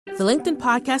The LinkedIn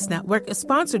Podcast Network is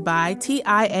sponsored by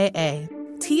TIAA.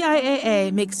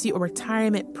 TIAA makes you a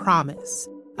retirement promise,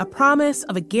 a promise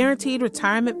of a guaranteed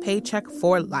retirement paycheck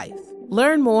for life.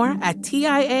 Learn more at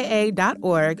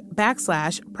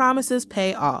TIAA.org/promises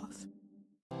pay off.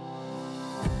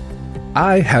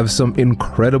 I have some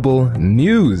incredible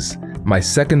news. My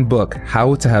second book,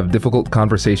 How to Have Difficult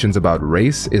Conversations About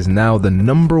Race, is now the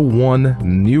 #1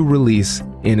 new release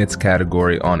in its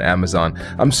category on Amazon.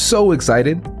 I'm so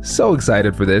excited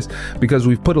for this because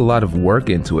we've put a lot of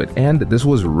work into it, and this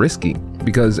was risky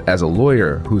because as a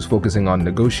lawyer who's focusing on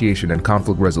negotiation and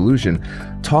conflict resolution,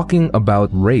 talking about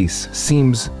race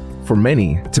seems for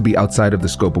many to be outside of the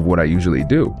scope of what I usually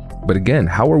do. But again,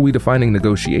 how are we defining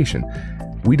negotiation?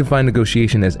 We define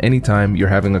negotiation as any time you're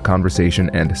having a conversation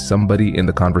and somebody in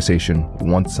the conversation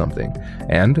wants something.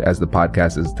 And as the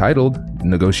podcast is titled,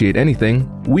 Negotiate Anything,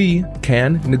 we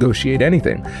can negotiate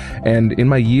anything. And in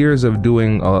my years of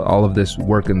doing all of this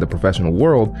work in the professional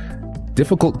world,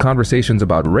 difficult conversations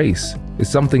about race is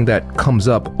something that comes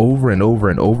up over and over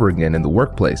and over again in the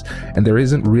workplace. And there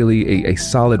isn't really a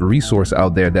solid resource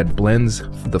out there that blends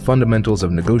the fundamentals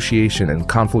of negotiation and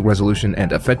conflict resolution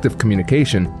and effective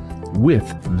communication with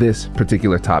this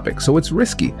particular topic. So it's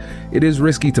risky. It is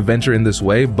risky to venture in this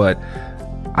way, but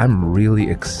I'm really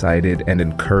excited and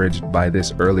encouraged by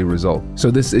this early result. So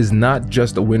this is not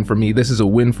just a win for me, this is a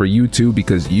win for you too,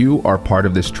 because you are part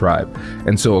of this tribe.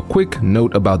 And so a quick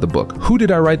note about the book. Who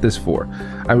did I write this for?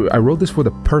 I wrote this for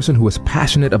the person who is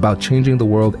passionate about changing the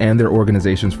world and their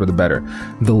organizations for the better,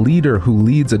 the leader who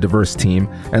leads a diverse team,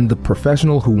 and the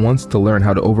professional who wants to learn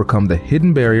how to overcome the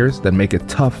hidden barriers that make it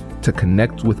tough to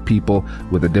connect with people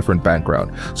with a different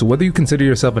background. So whether you consider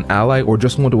yourself an ally or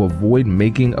just want to avoid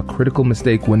making a critical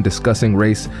mistake when discussing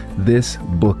race, this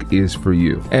book is for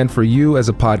you. And for you as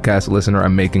a podcast listener,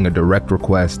 I'm making a direct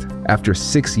request. After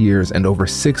 6 years and over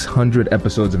 600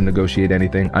 episodes of Negotiate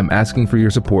Anything, I'm asking for your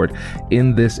support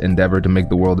in this endeavor to make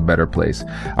the world a better place.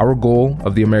 Our goal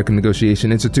of the American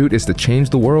Negotiation Institute is to change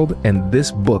the world, and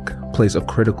this book plays a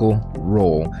critical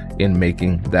role in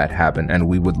making that happen, and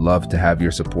we would love to have your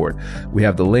support. We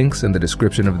have the links in the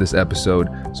description of this episode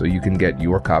so you can get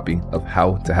your copy of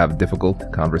How to Have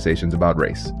Difficult Conversations About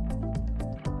Race.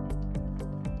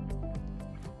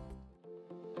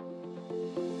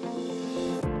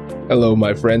 Hello,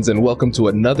 my friends, and welcome to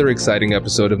another exciting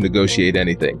episode of Negotiate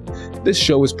Anything. This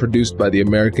show is produced by the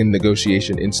American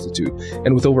Negotiation Institute,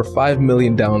 and with over 5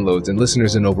 million downloads and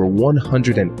listeners in over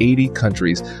 180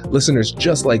 countries, listeners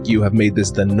just like you have made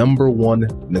this the #1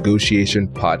 negotiation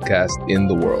podcast in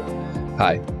the world.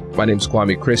 Hi, my name is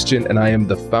Kwame Christian, and I am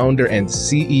the founder and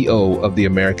CEO of the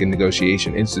American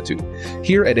Negotiation Institute.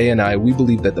 Here at ANI, we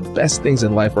believe that the best things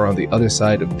in life are on the other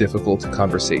side of difficult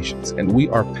conversations, and we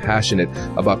are passionate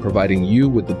about providing you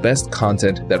with the best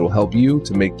content that will help you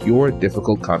to make your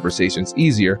difficult conversations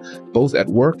easier, both at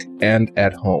work and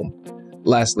at home.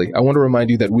 Lastly, I want to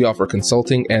remind you that we offer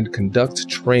consulting and conduct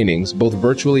trainings, both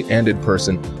virtually and in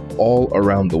person, all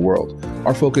around the world.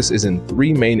 Our focus is in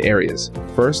 3 main areas.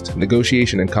 First,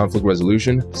 negotiation and conflict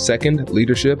resolution. Second,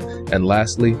 leadership. And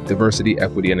lastly, diversity,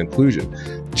 equity, and inclusion.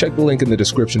 Check the link in the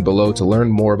description below to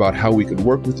learn more about how we could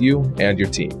work with you and your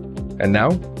team. And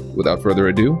now, without further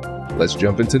ado, let's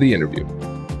jump into the interview.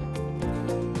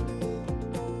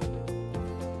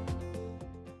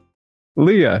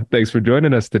 Leah, thanks for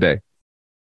joining us today.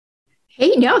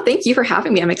 Hey, no, thank you for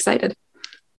having me. I'm excited.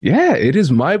 Yeah, it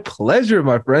is my pleasure,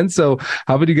 my friend. So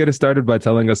how about you get us started by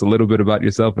telling us a little bit about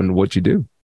yourself and what you do?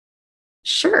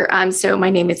 Sure. So my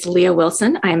name is Leah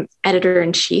Wilson. I'm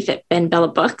editor-in-chief at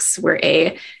BenBella Books. We're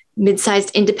a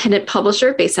mid-sized independent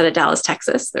publisher based out of Dallas,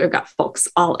 Texas. We've got folks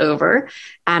all over.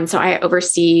 So I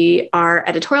oversee our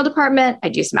editorial department. I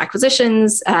do some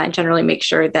acquisitions and generally make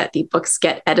sure that the books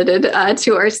get edited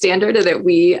to our standard and that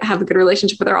we have a good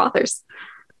relationship with our authors.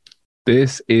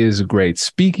 This is great.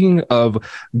 Speaking of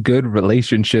good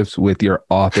relationships with your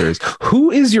authors, who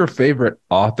is your favorite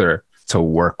author to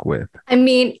work with? I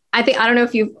mean, I don't know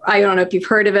if you've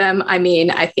heard of him. I mean,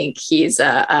 I think he's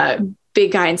a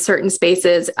big guy in certain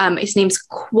spaces. His name's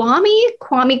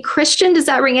Kwame Christian. Does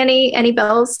that ring any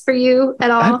bells for you at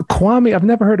all? Kwame, I've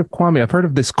never heard of Kwame. I've heard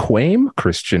of this Quame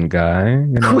Christian guy.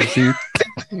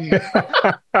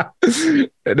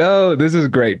 No, this is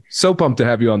great. So pumped to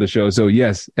have you on the show. So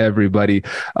yes, everybody,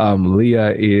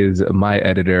 Leah is my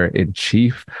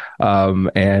editor-in-chief,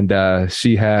 and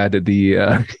she had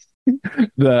the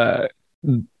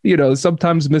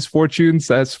sometimes misfortunes,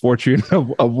 that's fortune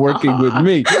of working with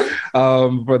me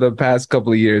for the past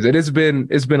couple of years. And it's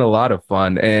been a lot of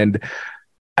fun. And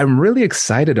I'm really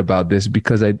excited about this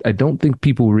because I don't think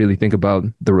people really think about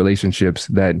the relationships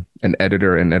that an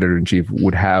editor and editor-in-chief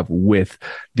would have with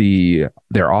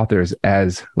their authors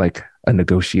as like a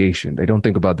negotiation. They don't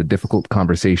think about the difficult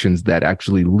conversations that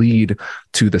actually lead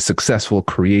to the successful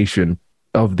creation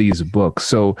of these books.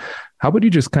 So how about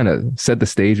you just kind of set the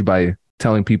stage by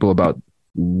telling people about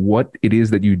what it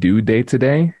is that you do day to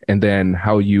day and then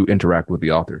how you interact with the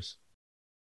authors?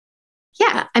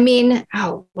 Yeah, I mean,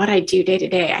 what I do day to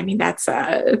day. I mean, that's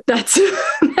that's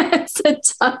a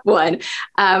tough one.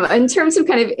 In terms of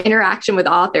kind of interaction with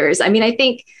authors, I mean, I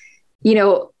think,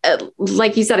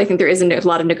 like you said, I think there is a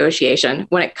lot of negotiation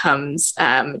when it comes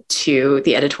to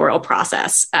the editorial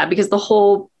process, because the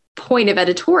whole point of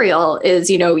editorial is,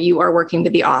 you are working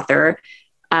with the author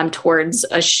towards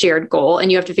a shared goal,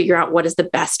 and you have to figure out what is the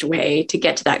best way to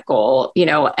get to that goal,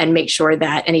 and make sure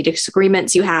that any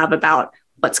disagreements you have about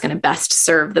what's going to best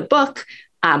serve the book,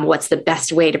 what's the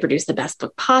best way to produce the best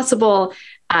book possible.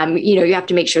 You have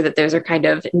to make sure that those are kind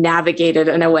of navigated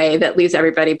in a way that leaves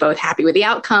everybody both happy with the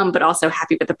outcome, but also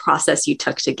happy with the process you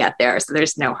took to get there. So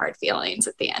there's no hard feelings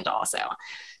at the end also.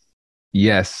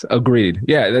 Yes, agreed.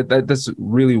 Yeah, that's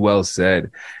really well said.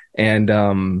 And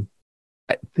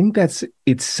I think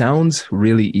it sounds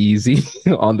really easy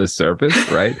on the surface,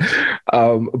 right?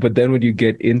 But then when you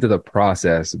get into the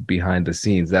process behind the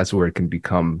scenes, that's where it can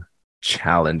become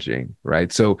challenging,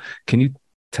 right? So can you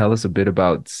tell us a bit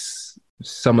about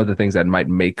some of the things that might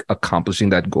make accomplishing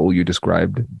that goal you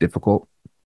described difficult?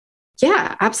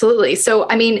 Yeah, absolutely. So,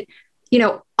 I mean,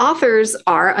 authors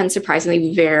are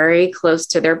unsurprisingly very close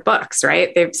to their books,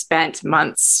 right? They've spent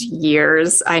months,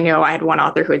 years. I know I had one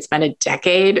author who had spent a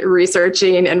decade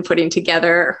researching and putting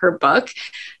together her book.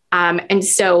 And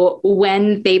so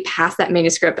when they pass that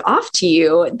manuscript off to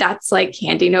you, that's like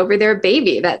handing over their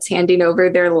baby, that's handing over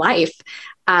their life.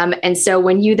 And so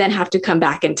when you then have to come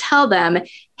back and tell them,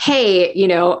 hey,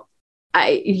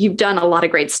 you've done a lot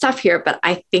of great stuff here, but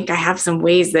I think I have some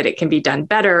ways that it can be done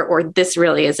better, or this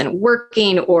really isn't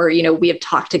working, or, we have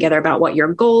talked together about what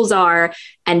your goals are,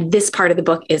 and this part of the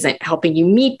book isn't helping you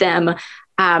meet them.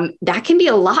 That can be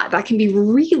a lot. That can be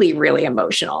really, really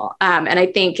emotional. And I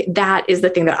think that is the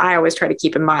thing that I always try to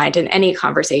keep in mind in any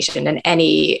conversation and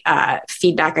any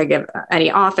feedback I give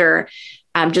any author.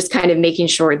 Just kind of making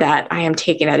sure that I am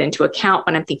taking that into account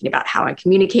when I'm thinking about how I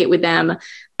communicate with them.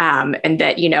 And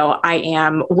that, I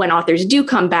am, when authors do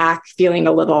come back feeling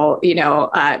a little,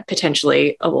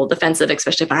 potentially a little defensive,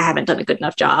 especially if I haven't done a good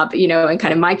enough job, in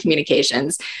kind of my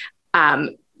communications,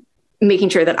 making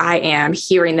sure that I am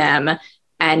hearing them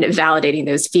and validating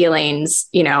those feelings,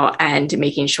 and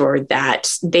making sure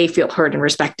that they feel heard and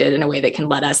respected in a way that can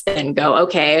let us then go,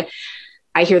 okay,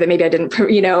 I hear that maybe I didn't,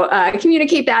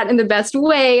 communicate that in the best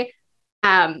way.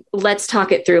 Let's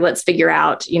talk it through. Let's figure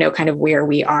out, kind of where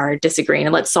we are disagreeing,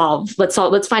 and let's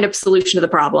find a solution to the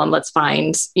problem. Let's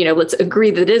find, let's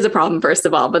agree that it is a problem first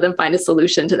of all, but then find a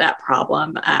solution to that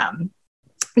problem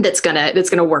that's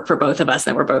gonna work for both of us,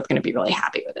 and we're both going to be really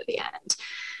happy with at the end.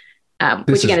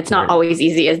 Which again, it's not always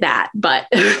easy as that, but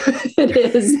it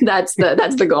is. That's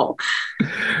the goal.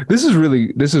 This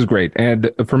is great,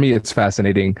 and for me, it's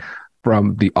fascinating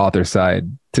from the author side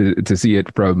to see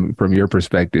it from your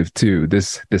perspective too.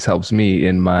 This helps me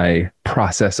in my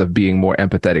process of being more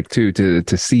empathetic too,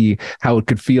 to see how it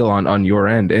could feel on your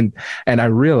end. And I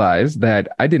realized that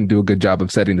I didn't do a good job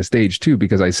of setting the stage too,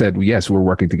 because I said, yes, we're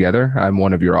working together. I'm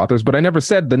one of your authors, but I never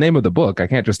said the name of the book. I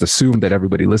can't just assume that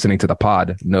everybody listening to the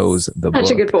pod knows the book. That's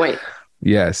a good point.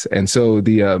 Yes. And so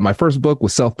my first book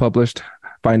was self-published,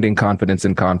 Finding Confidence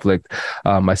in Conflict.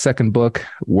 My second book,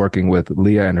 working with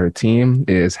Leah and her team,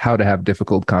 is How to Have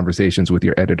Difficult Conversations with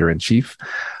Your Editor-in-Chief.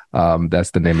 That's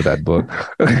the name of that book.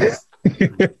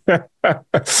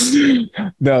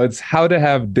 No, it's How to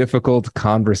Have Difficult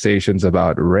Conversations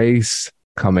About Race,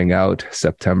 coming out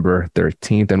September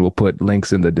 13th. And we'll put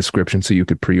links in the description so you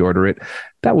could pre-order it.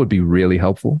 That would be really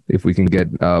helpful if we can get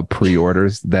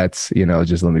pre-orders. That's,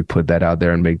 just let me put that out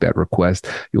there and make that request.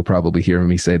 You'll probably hear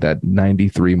me say that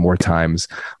 93 more times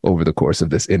over the course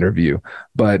of this interview.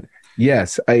 But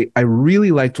yes, I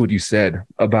really liked what you said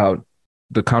about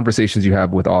the conversations you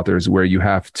have with authors where you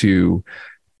have to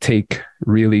take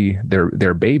really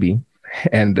their baby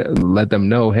and let them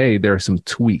know, hey, there are some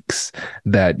tweaks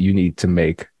that you need to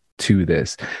make to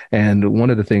this. And one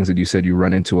of the things that you said you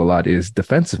run into a lot is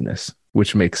defensiveness,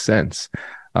 which makes sense.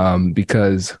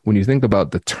 Because when you think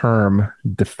about the term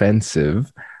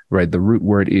defensive, right, the root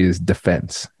word is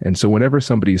defense. And so whenever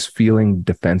somebody's feeling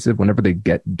defensive, whenever they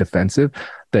get defensive,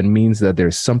 that means that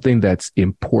there's something that's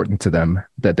important to them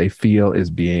that they feel is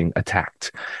being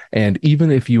attacked. And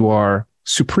even if you are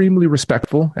supremely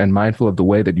respectful and mindful of the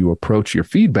way that you approach your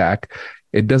feedback,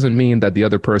 it doesn't mean that the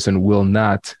other person will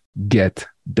not get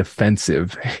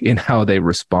defensive in how they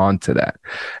respond to that.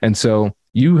 And so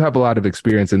you have a lot of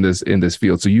experience in this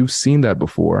field, so you've seen that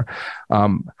before.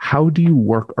 How do you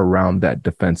work around that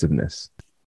defensiveness?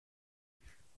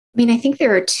 I mean, I think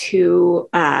there are two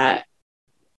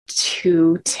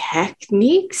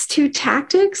techniques, two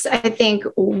tactics. I think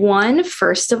one,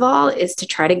 first of all, is to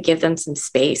try to give them some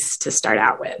space to start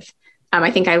out with.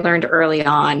 I think I learned early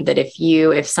on that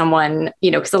if someone,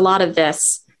 because a lot of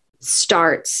this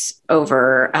starts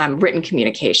over written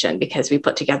communication, because we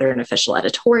put together an official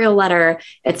editorial letter.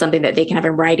 It's something that they can have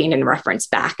in writing and reference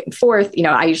back and forth.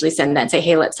 I usually send that and say,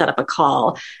 hey, let's set up a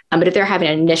call. But if they're having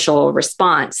an initial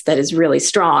response that is really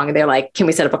strong, they're like, can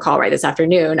we set up a call right this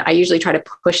afternoon? I usually try to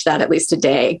push that at least a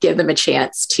day, give them a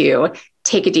chance to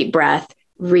take a deep breath,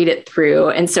 read it through.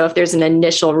 And so if there's an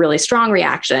initial really strong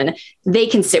reaction, they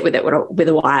can sit with it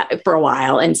for a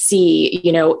while and see,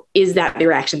 is that the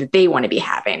reaction that they want to be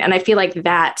having? And I feel like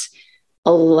that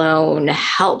alone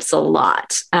helps a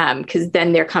lot, because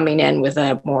then they're coming in with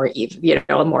a more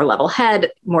a more level head,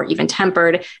 more even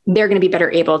tempered. They're going to be better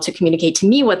able to communicate to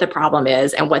me what the problem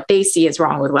is and what they see is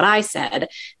wrong with what I said.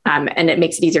 And it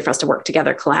makes it easier for us to work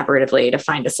together collaboratively to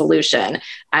find a solution.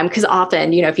 Because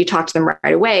often, if you talk to them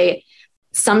right away,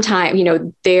 sometimes,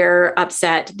 they're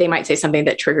upset. They might say something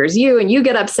that triggers you and you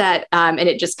get upset, and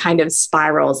it just kind of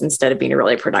spirals instead of being a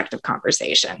really productive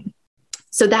conversation.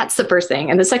 So that's the first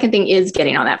thing. And the second thing is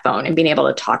getting on that phone and being able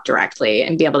to talk directly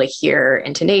and be able to hear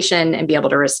intonation and be able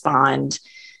to respond,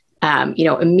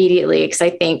 immediately. Because I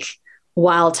think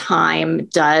while time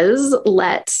does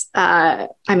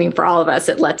for all of us,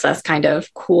 it lets us kind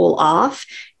of cool off.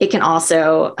 It can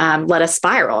also let us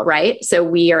spiral, right? So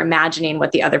we are imagining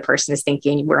what the other person is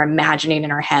thinking. We're imagining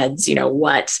in our heads,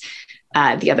 what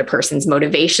the other person's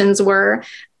motivations were,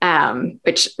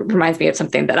 which reminds me of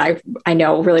something that I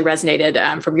know really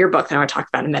resonated from your book that I want to talk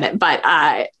about in a minute. But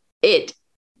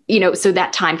so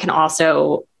that time can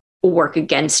also work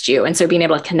against you. And so being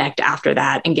able to connect after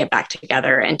that and get back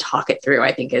together and talk it through,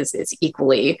 I think is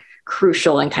equally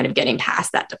crucial in kind of getting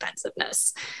past that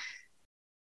defensiveness.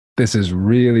 This is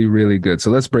really, really good.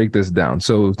 So let's break this down.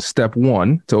 So step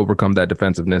one to overcome that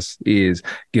defensiveness is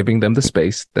giving them the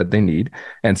space that they need.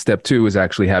 And step two is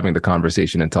actually having the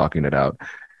conversation and talking it out.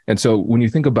 And so when you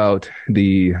think about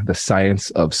the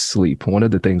science of sleep, one of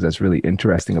the things that's really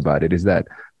interesting about it is that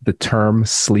the term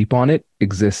sleep on it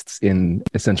exists in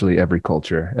essentially every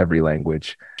culture, every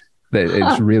language.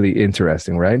 It's really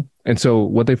interesting, right? And so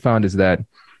what they found is that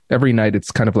every night it's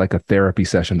kind of like a therapy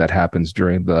session that happens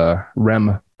during the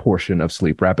REM portion of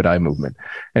sleep, rapid eye movement.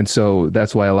 And so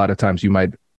that's why a lot of times you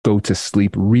might go to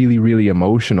sleep really, really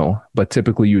emotional, but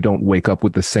typically you don't wake up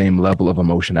with the same level of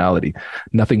emotionality.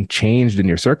 Nothing changed in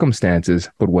your circumstances,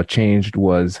 but what changed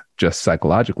was just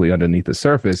psychologically underneath the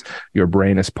surface, your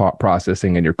brain is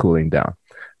processing and you're cooling down.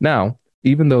 Now,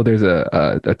 even though there's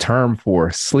a term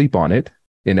for sleep on it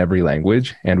in every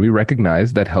language, and we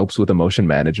recognize that helps with emotion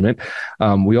management,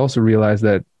 we also realize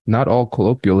that not all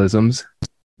colloquialisms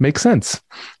make sense,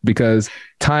 because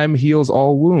time heals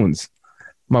all wounds.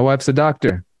 My wife's a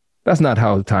doctor. That's not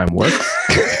how time works.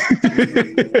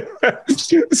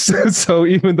 So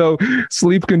even though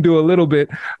sleep can do a little bit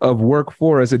of work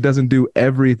for us, it doesn't do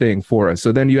everything for us.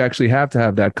 So then you actually have to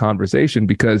have that conversation,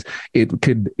 because it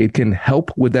can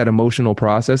help with that emotional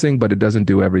processing, but it doesn't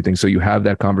do everything. So you have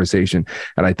that conversation.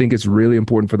 And I think it's really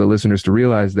important for the listeners to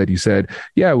realize that you said,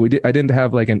 yeah, I didn't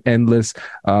have like an endless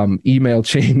email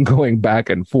chain going back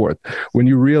and forth. When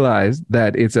you realize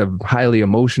that it's a highly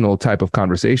emotional type of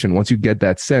conversation, once you get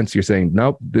that sense, you're saying,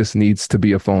 nope, this needs to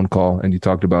be a phone call. And you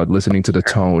talked about listening to the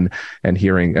tone and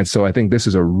hearing. And so I think this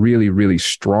is a really, really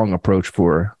strong approach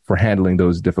for handling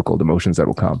those difficult emotions that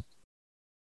will come.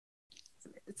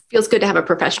 It feels good to have a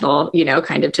professional,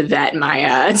 kind of to vet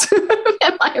my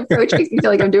my approach. Makes me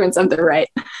feel like I'm doing something right.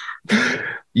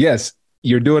 Yes,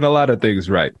 you're doing a lot of things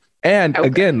right. And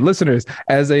again, listeners,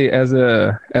 as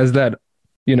that,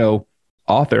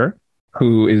 author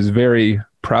who is very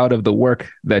proud of the work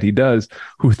that he does,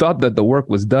 who thought that the work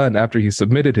was done after he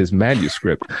submitted his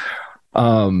manuscript.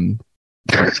 I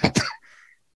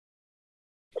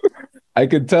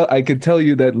could tell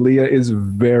you that Leah is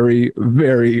very,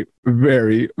 very,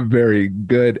 very, very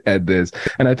good at this.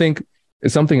 And I think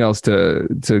it's something else to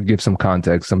give some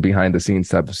context, some behind the scenes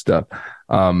type of stuff.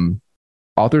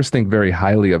 Authors think very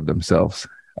highly of themselves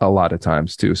a lot of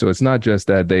times too. So it's not just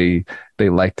that they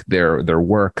liked their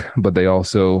work, but they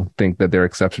also think that they're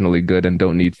exceptionally good and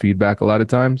don't need feedback a lot of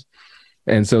times.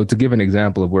 And so to give an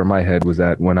example of where my head was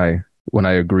at when I when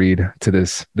I agreed to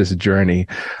this journey.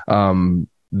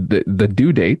 The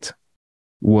due date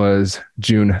was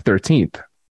June 13th,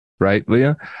 right,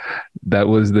 Leah? That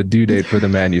was the due date for the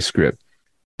manuscript.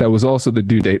 That was also the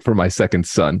due date for my second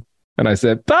son. And I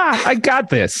said, I got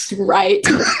this. Right.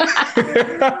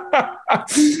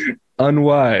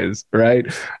 Unwise, right?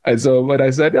 And so when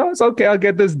I said, it's okay, I'll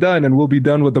get this done and we'll be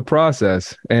done with the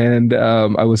process. And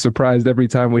I was surprised every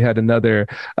time we had another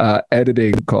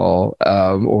editing call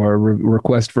or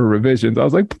request for revisions. I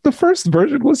was like, the first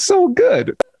version was so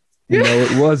good. No,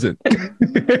 it wasn't.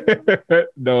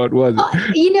 No, it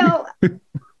wasn't.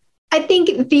 I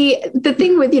think the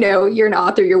thing with, you're an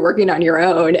author, you're working on your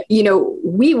own,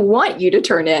 we want you to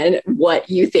turn in what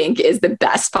you think is the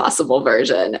best possible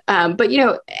version. But,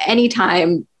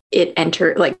 anytime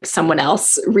someone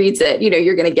else reads it,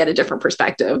 you're going to get a different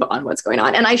perspective on what's going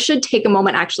on. And I should take a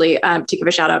moment actually to give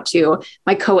a shout out to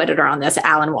my co-editor on this,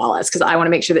 Alan Wallace, because I want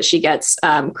to make sure that she gets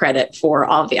credit for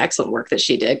all of the excellent work that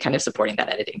she did kind of supporting that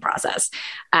editing process.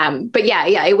 But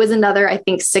yeah, it was another, I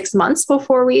think 6 months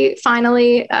before we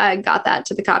finally got that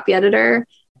to the copy editor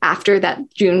after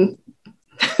that June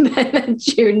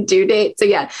due date. So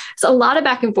yeah, it's a lot of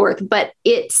back and forth, but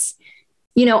it's,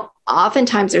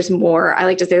 oftentimes I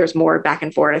like to say there's more back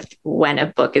and forth when a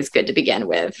book is good to begin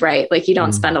with, right? Like you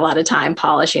don't spend a lot of time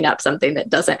polishing up something that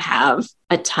doesn't have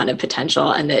a ton of potential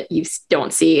and that you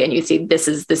don't see, and you see, this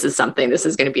is going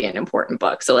to be an important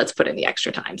book. So let's put in the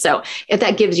extra time. So if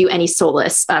that gives you any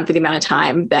solace for the amount of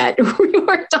time that we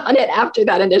worked on it after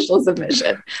that initial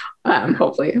submission,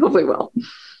 hopefully will.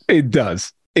 It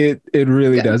does. It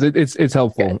really does. It's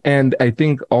helpful. Good. And I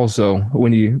think also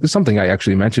something I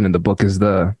actually mentioned in the book is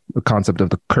the concept of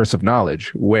the curse of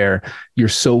knowledge, where you're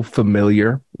so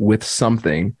familiar with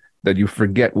something that you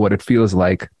forget what it feels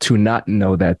like to not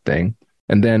know that thing.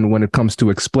 And then when it comes to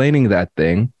explaining that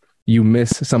thing, you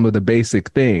miss some of the basic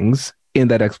things in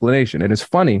that explanation. And it's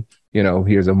funny,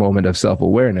 here's a moment of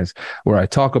self-awareness where I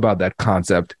talk about that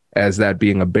concept as that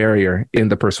being a barrier in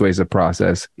the persuasive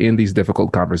process, in these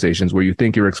difficult conversations where you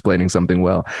think you're explaining something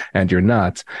well and you're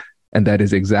not. And that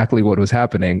is exactly what was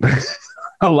happening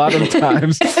a lot of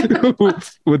times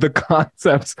with the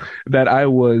concepts that I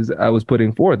was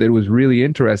putting forth. It was really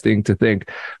interesting to think.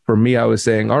 For me, I was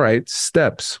saying, all right,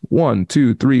 steps 1,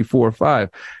 2, 3, 4, 5.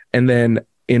 And then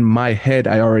in my head,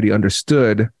 I already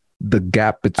understood the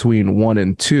gap between 1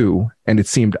 and 2, and it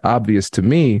seemed obvious to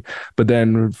me. But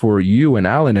then for you and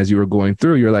Alan, as you were going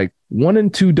through, you're like, 1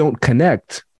 and 2 don't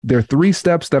connect. There are 3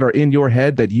 steps that are in your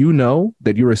head that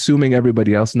that you're assuming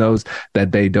everybody else knows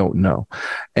that they don't know.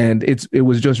 And it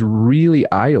was just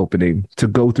really eye-opening to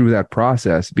go through that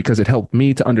process, because it helped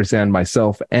me to understand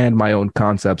myself and my own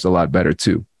concepts a lot better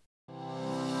too.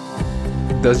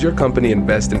 Does your company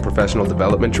invest in professional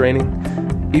development training?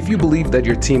 If you believe that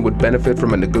your team would benefit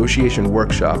from a negotiation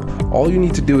workshop, all you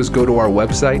need to do is go to our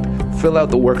website, fill out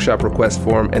the workshop request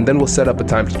form, and then we'll set up a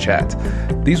time to chat.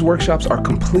 These workshops are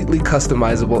completely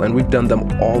customizable, and we've done them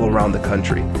all around the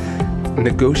country.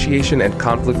 Negotiation and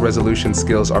conflict resolution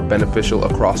skills are beneficial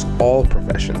across all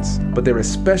professions, but they're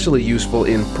especially useful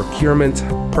in procurement,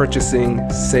 purchasing,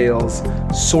 sales,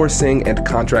 sourcing, and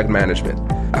contract management.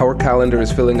 Our calendar is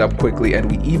filling up quickly,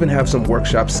 and we even have some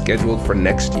workshops scheduled for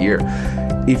next year.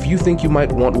 If you think you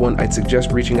might want one, I'd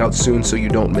suggest reaching out soon so you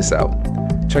don't miss out.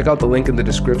 Check out the link in the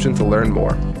description to learn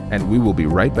more, and we will be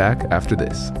right back after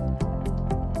this.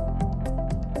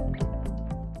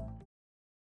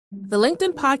 The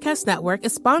LinkedIn Podcast Network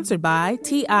is sponsored by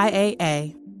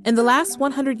TIAA. In the last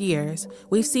 100 years,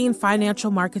 we've seen financial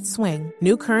markets swing,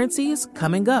 new currencies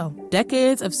come and go,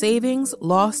 decades of savings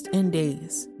lost in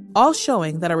days, all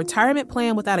showing that a retirement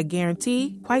plan without a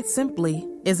guarantee, quite simply,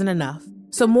 isn't enough.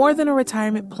 So more than a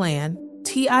retirement plan,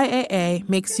 TIAA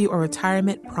makes you a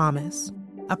retirement promise.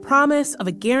 A promise of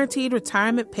a guaranteed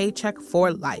retirement paycheck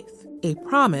for life. A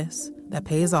promise that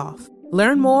pays off.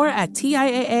 Learn more at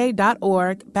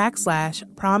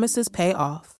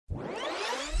TIAA.org/promisespayoff.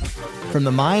 From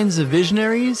the minds of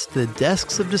visionaries to the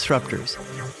desks of disruptors,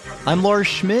 I'm Lars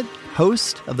Schmidt,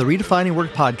 host of the Redefining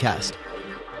Work podcast.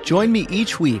 Join me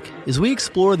each week as we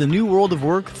explore the new world of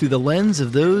work through the lens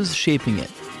of those shaping it.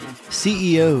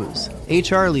 CEOs,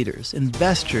 HR leaders,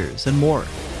 investors, and more.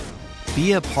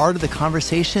 Be a part of the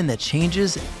conversation that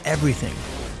changes everything.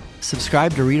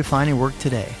 Subscribe to Redefining Work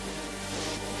today.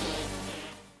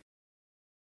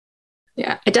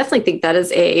 Yeah, I definitely think that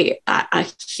is a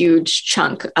huge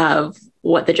chunk of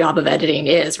what the job of editing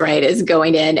is, right? Is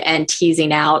going in and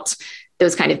teasing out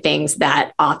those kind of things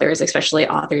that authors, especially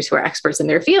authors who are experts in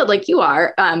their field, like you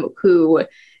are, who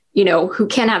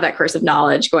can have that curse of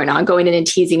knowledge going in and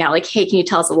teasing out, like, hey, can you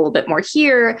tell us a little bit more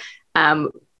here?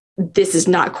 this is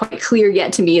not quite clear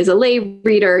yet to me as a lay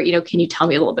reader, can you tell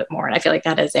me a little bit more? And I feel like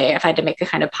that is if I had to make a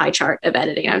kind of pie chart of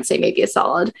editing, I would say maybe a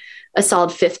solid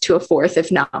fifth to a fourth,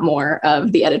 if not more,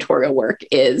 of the editorial work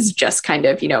is just kind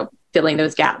of, filling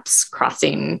those gaps,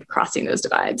 crossing those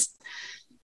divides.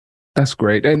 That's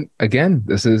great. And again,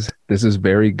 this is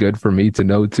very good for me to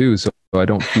know too. So I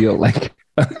don't feel like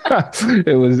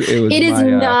it is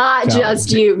not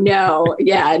just you. No.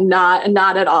 Yeah,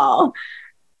 not at all.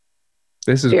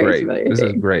 This is great. This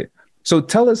is great. So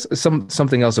tell us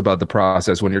something else about the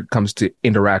process when it comes to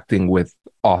interacting with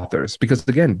authors, because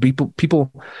again,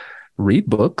 people read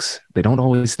books. They don't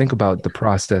always think about the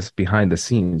process behind the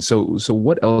scenes. So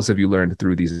what else have you learned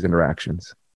through these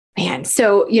interactions? Man,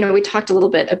 so, we talked a little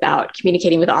bit about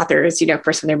communicating with authors,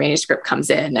 first when their manuscript comes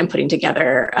in and putting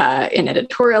together an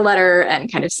editorial letter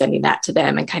and kind of sending that to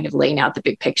them and kind of laying out the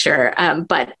big picture.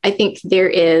 But I think there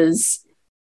is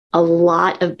a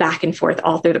lot of back and forth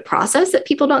all through the process that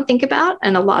people don't think about,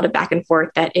 and a lot of back and forth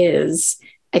that is,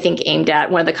 I think, aimed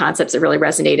at one of the concepts that really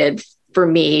resonated for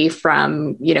me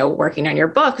from, working on your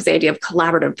book was the idea of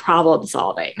collaborative problem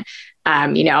solving.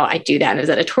 I do that in those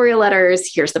editorial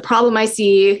letters. Here's the problem I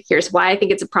see. Here's why I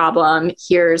think it's a problem.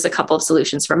 Here's a couple of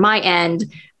solutions from my end.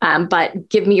 But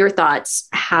give me your thoughts.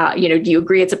 How, do you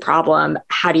agree it's a problem?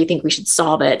 How do you think we should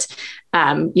solve it?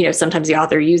 Sometimes the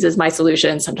author uses my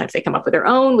solution. Sometimes they come up with their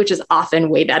own, which is often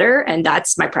way better. And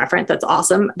that's my preference. That's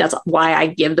awesome. That's why I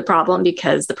give the problem,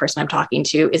 because the person I'm talking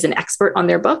to is an expert on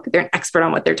their book. They're an expert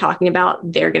on what they're talking about.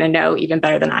 They're going to know even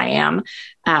better than I am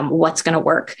what's going to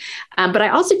work. But I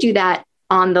also do that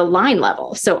on the line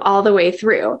level. So all the way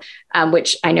through,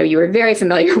 which I know you were very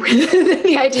familiar with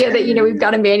the idea that, we've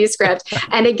got a manuscript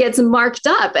and it gets marked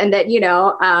up, and that,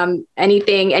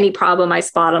 any problem I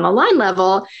spot on a line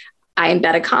level, I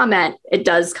embed a comment. It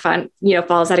does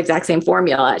follows that exact same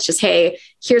formula. It's just, hey,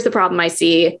 here's the problem I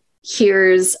see.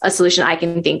 Here's a solution I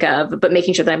can think of, but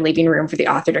making sure that I'm leaving room for the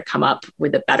author to come up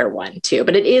with a better one too.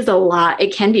 But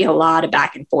it can be a lot of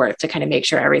back and forth to kind of make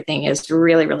sure everything is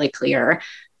really, really clear.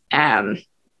 And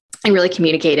really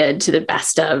communicated to the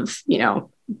best of,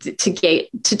 to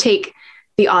take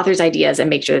the author's ideas and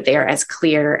make sure that they are as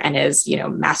clear and as,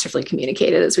 masterfully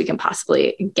communicated as we can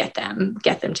possibly get them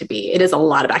to be. It is a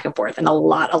lot of back and forth and a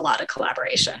lot of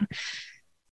collaboration.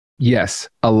 Yes,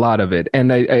 a lot of it.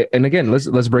 And and again,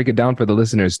 let's break it down for the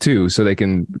listeners too, so they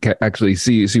can actually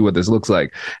see what this looks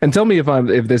like. And tell me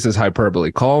if this is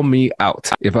hyperbole. Call me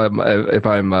out if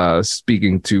I'm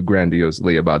speaking too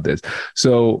grandiosely about this.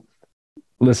 So,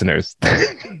 listeners,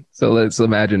 so let's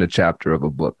imagine a chapter of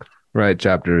a book, right?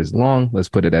 Chapter is long. Let's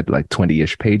put it at like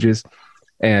 20-ish pages.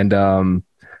 And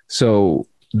so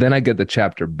then I get the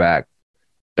chapter back,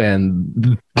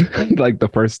 and like the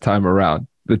first time around,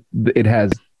 it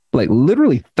has like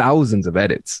literally thousands of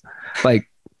edits, like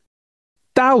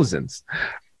thousands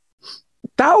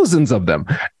of them.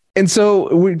 And so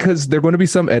because there are going to be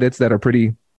some edits that are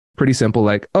pretty simple,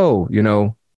 like, oh,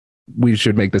 we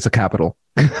should make this a capital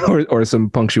or some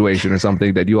punctuation or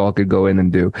something that you all could go in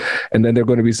and do. And then there are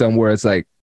going to be some where it's like,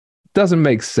 doesn't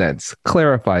make sense.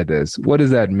 Clarify this. What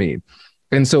does that mean?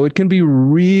 And so it can be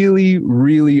really,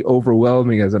 really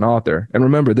overwhelming as an author. And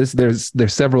remember, there's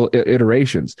several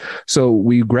iterations. So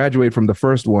we graduate from the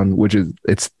first one, which is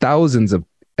it's thousands of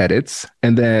edits,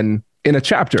 and then in a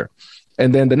chapter.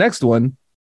 And then the next one,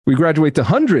 we graduate to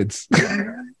hundreds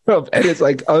of edits,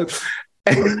 like and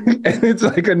it's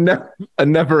like a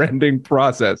never-ending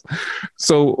process.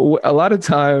 So a lot of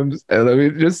times,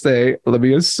 let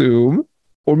me assume,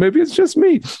 or maybe it's just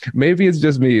me.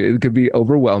 It could be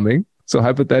overwhelming. So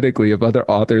hypothetically, if other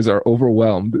authors are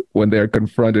overwhelmed when they're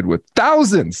confronted with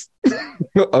thousands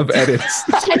of edits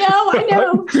I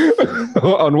know.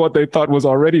 on what they thought was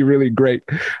already really great,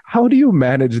 how do you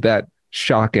manage that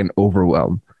shock and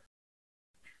overwhelm?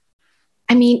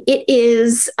 I mean, it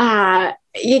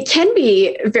can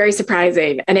be very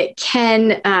surprising, and it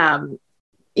can,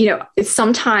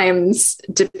 sometimes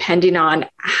depending on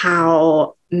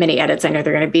how many edits I know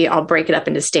they're going to be, I'll break it up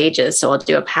into stages. So I'll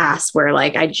do a pass where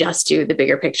like I just do the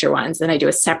bigger picture ones. Then I do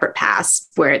a separate pass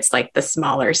where it's like the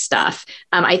smaller stuff.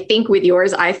 I think with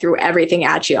yours, I threw everything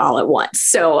at you all at once.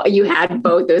 So you had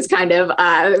both those kind of,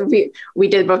 we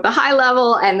did both the high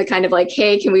level and the kind of like,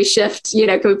 hey, can we shift,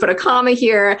 can we put a comma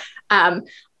here?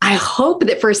 I hope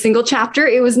that for a single chapter,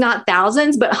 it was not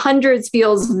thousands, but hundreds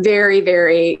feels very,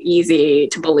 very easy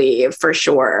to believe for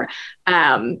sure.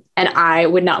 And I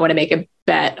would not want to make a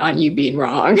bet on you being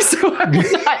wrong. So I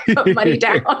will not put money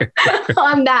down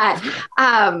on that.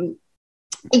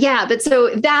 But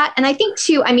so that, and I think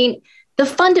too, I mean, the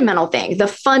fundamental thing,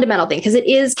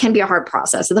 because can be a hard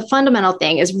process. So the fundamental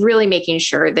thing is really making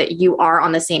sure that you are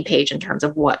on the same page in terms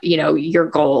of what, your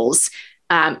goals,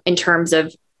 in terms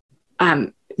of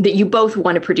that you both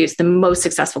want to produce the most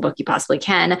successful book you possibly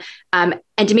can, and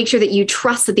to make sure that you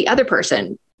trust that the other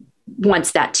person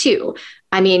wants that too.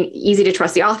 I mean, easy to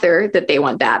trust the author that they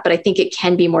want that, but I think it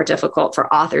can be more difficult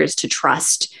for authors to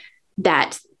trust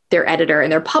that their editor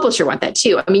and their publisher want that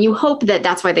too. I mean, you hope that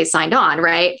that's why they signed on,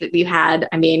 right? That you had,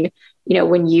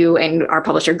 when you and our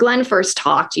publisher Glenn first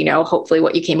talked, hopefully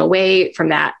what you came away from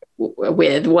that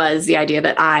with was the idea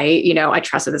that I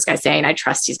trust what this guy's saying. I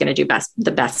trust he's going to do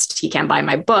the best he can by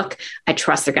my book. I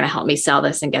trust they're going to help me sell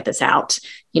this and get this out.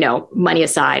 Money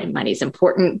aside, money's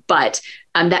important, but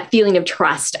that feeling of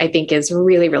trust, I think, is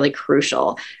really, really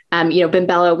crucial.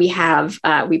 BenBella,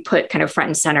 we put kind of front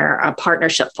and center a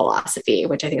partnership philosophy,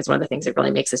 which I think is one of the things that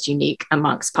really makes us unique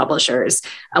amongst publishers.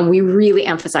 We really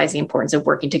emphasize the importance of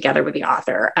working together with the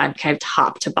author, kind of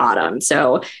top to bottom.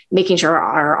 So making sure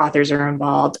our authors are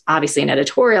involved, obviously in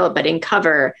editorial, but in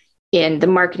cover, in the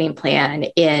marketing plan,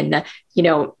 in,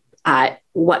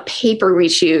 what paper we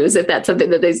choose, if that's something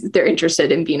that they're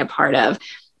interested in being a part of.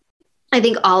 I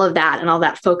think all of that and all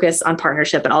that focus on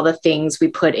partnership and all the things we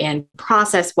put in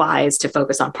process-wise to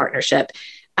focus on partnership,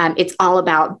 it's all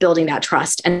about building that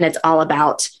trust. And it's all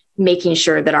about making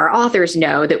sure that our authors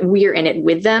know that we're in it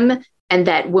with them. And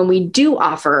that when we do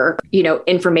offer,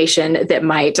 information that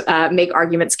might make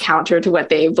arguments counter to what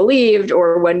they believed,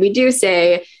 or when we do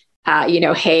say,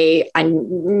 hey,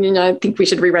 I think we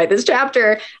should rewrite this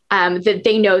chapter, that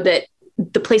they know that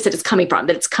the place that it's coming from,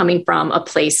 that it's coming from a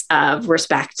place of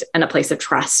respect and a place of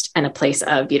trust and a place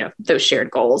of, those shared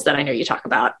goals that I know you talk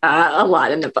about a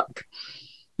lot in the book.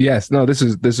 Yes, no, this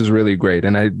is really great.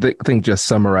 And I think just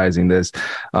summarizing this,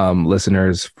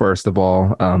 listeners, first of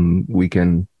all,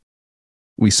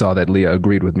 we saw that Leah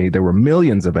agreed with me. There were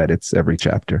millions of edits every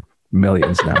chapter,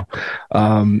 millions now.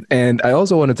 And I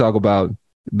also want to talk about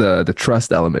the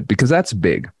trust element, because that's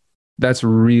big. That's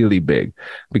really big,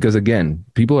 because again,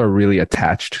 people are really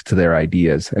attached to their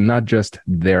ideas, and not just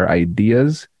their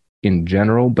ideas in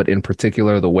general, but in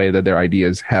particular, the way that their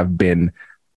ideas have been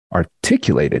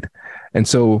articulated. And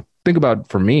so think about,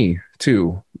 for me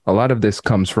too, a lot of this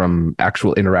comes from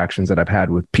actual interactions that I've had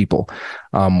with people,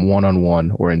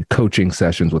 one-on-one, or in coaching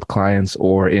sessions with clients,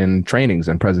 or in trainings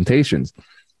and presentations.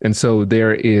 And so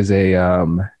there is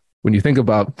when you think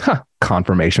about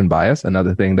confirmation bias,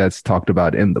 another thing that's talked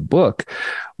about in the book,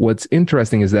 what's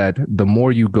interesting is that the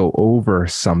more you go over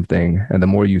something and the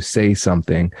more you say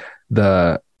something,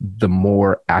 the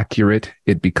more accurate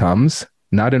it becomes,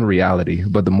 not in reality,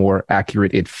 but the more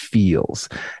accurate it feels.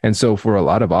 And so for a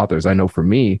lot of authors, I know for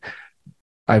me,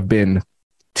 I've been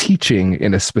teaching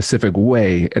in a specific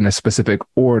way, in a specific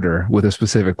order, with a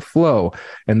specific flow.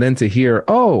 And then to hear,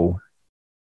 oh,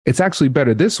 it's actually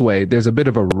better this way, there's a bit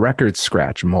of a record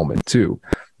scratch moment too.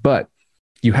 But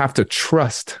you have to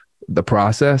trust the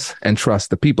process and trust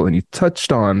the people. And you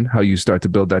touched on how you start to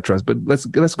build that trust, but let's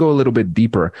go a little bit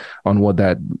deeper on what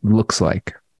that looks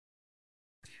like.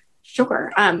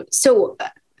 Sure. So,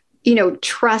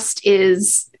 trust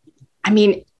is,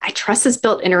 trust is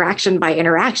built interaction by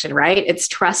interaction, right? It's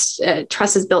trust.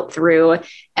 Trust is built through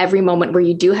every moment where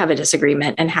you do have a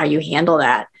disagreement and how you handle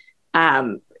that.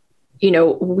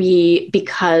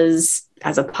 Because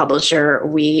as a publisher,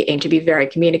 we aim to be very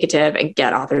communicative and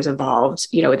get authors involved,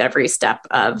 with every step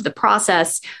of the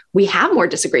process. We have more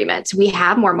disagreements. We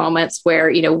have more moments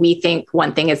where, we think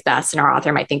one thing is best and our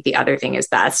author might think the other thing is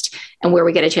best, and where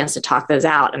we get a chance to talk those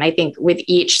out. And I think with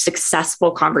each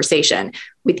successful conversation,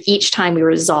 with each time we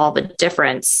resolve a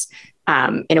difference,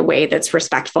 in a way that's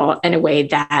respectful, in a way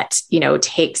that,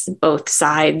 takes both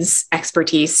sides'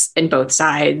 expertise and both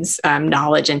sides'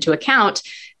 knowledge into account,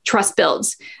 trust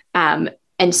builds. And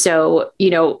so,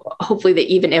 hopefully that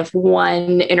even if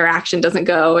one interaction doesn't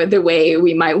go the way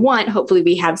we might want, hopefully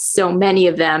we have so many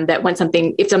of them that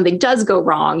if something does go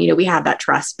wrong, we have that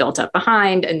trust built up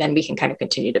behind, and then we can kind of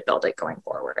continue to build it going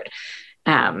forward.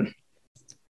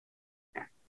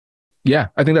 Yeah,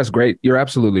 I think that's great. You're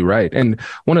absolutely right. And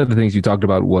one of the things you talked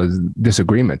about was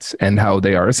disagreements and how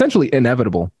they are essentially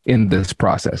inevitable in this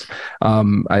process.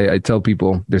 I tell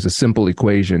people there's a simple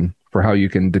equation for how you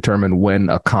can determine when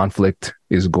a conflict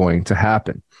is going to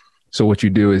happen. So what you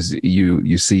do is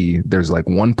you see there's like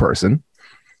one person,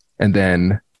 and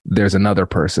then there's another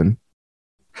person,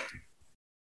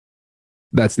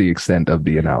 That's the extent of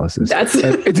the analysis. That's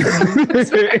it's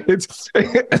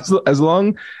as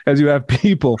long as you have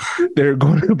people, there are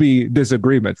going to be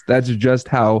disagreements. That's just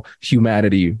how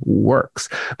humanity works.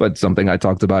 But something I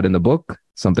talked about in the book,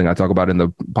 something I talk about in the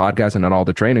podcast and in all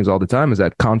the trainings all the time, is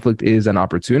that conflict is an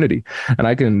opportunity. And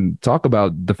I can talk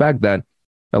about the fact that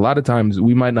a lot of times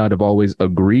we might not have always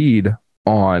agreed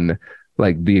on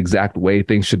like the exact way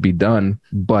things should be done,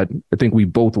 but I think we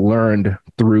both learned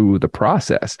through the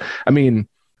process. I mean,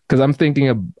 because I'm thinking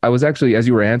of, I was actually, as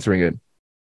you were answering it,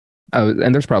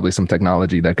 and there's probably some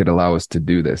technology that could allow us to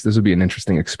do this. This would be an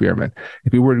interesting experiment.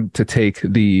 If we were to take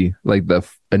the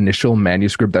initial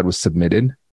manuscript that was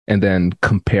submitted and then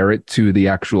compare it to the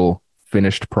actual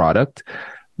finished product,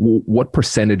 what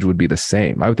percentage would be the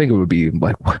same? I would think it would be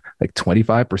like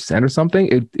 25% or something.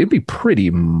 It'd be pretty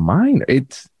minor.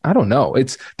 I don't know.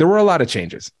 There were a lot of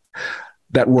changes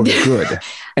that were good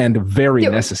and very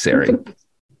necessary.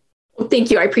 Well, thank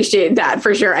you. I appreciate that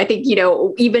for sure. I think,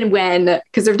 even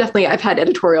because I've had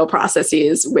editorial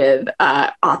processes with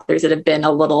authors that have been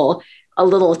a little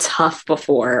tough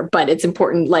before, but it's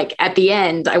important. Like at the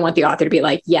end, I want the author to be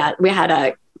like, yeah,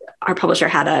 our publisher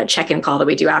had a check-in call that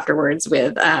we do afterwards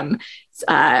with a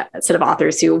set of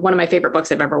authors who, one of my favorite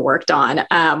books I've ever worked on,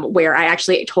 where I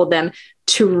actually told them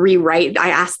to rewrite. I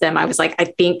asked them, I was like, I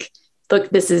think,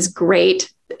 look, this is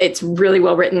great. It's really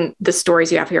well written. The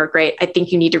stories you have here are great. I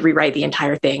think you need to rewrite the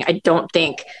entire thing. I don't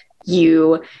think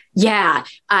we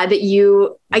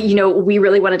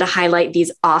really wanted to highlight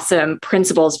these awesome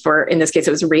principles for, in this case,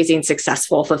 it was raising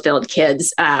successful, fulfilled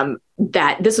kids.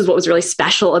 That this is what was really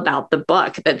special about the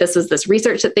book, that this was this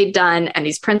research that they'd done and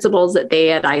these principles that they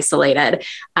had isolated.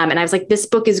 And I was like, this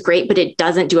book is great, but it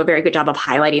doesn't do a very good job of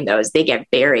highlighting those. They get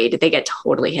buried. They get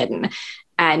totally hidden.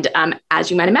 And as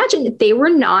you might imagine, they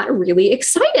were not really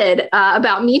excited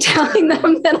about me telling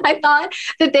them that I thought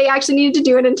that they actually needed to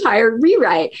do an entire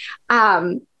rewrite.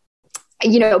 But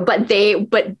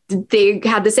they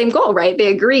had the same goal, right? They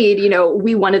agreed,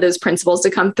 we wanted those principles to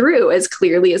come through as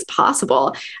clearly as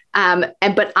possible.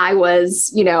 But I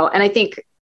was, and I think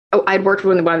I'd worked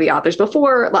with one of the authors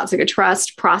before, lots of good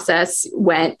trust, process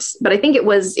went, but I think it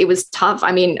was tough.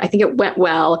 I mean, I think it went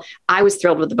well. I was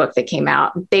thrilled with the book that came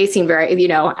out. They seemed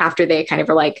very, after they kind of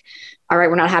were like, all right,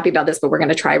 we're not happy about this, but we're going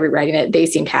to try rewriting it. They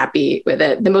seemed happy with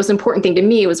it. The most important thing to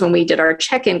me was when we did our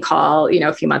check-in call,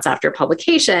 a few months after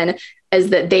publication, is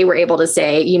that they were able to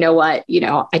say, you know what, we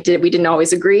didn't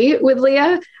always agree with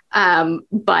Leah,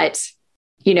 but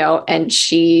and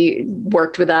she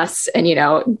worked with us and,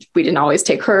 we didn't always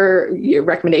take her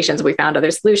recommendations. We found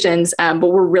other solutions, but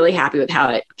we're really happy with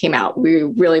how it came out. We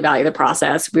really value the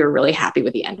process. We were really happy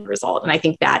with the end result. And I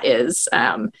think that is,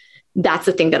 that's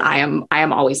the thing that I am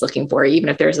always looking for, even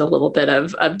if there's a little bit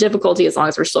of difficulty, as long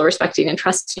as we're still respecting and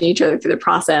trusting each other through the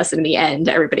process. And in the end,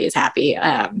 everybody is happy.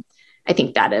 I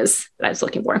think that is what I was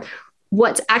looking for.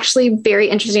 What's actually very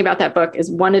interesting about that book is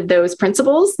one of those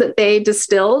principles that they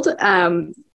distilled.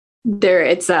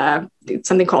 It's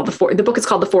something called the book is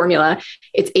called The Formula.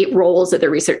 It's 8 roles that the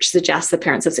research suggests that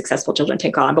parents of successful children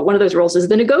take on. But one of those roles is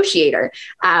the negotiator,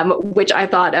 which I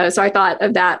thought of. So I thought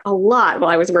of that a lot while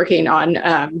I was working on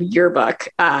your book.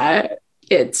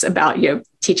 It's about,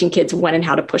 teaching kids when and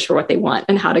how to push for what they want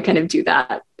and how to kind of do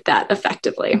that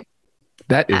effectively.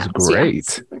 That is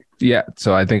great. Yeah.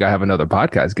 So I think I have another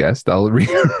podcast guest. I'll reach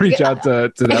out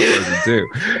to that person too.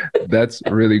 That's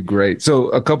really great. So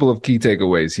a couple of key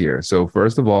takeaways here. So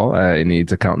first of all, I need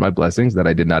to count my blessings that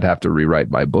I did not have to rewrite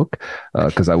my book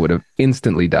because I would have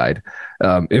instantly died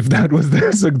if that was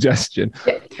the suggestion.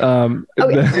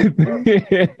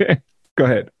 Go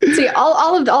ahead. See,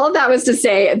 all of that was to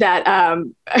say that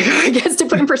I guess to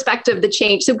put in perspective the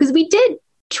change. So because we did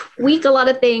tweak a lot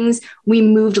of things. We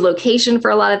moved location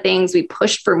for a lot of things. We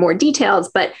pushed for more details,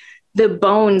 but the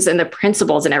bones and the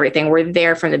principles and everything were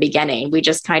there from the beginning. We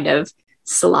just kind of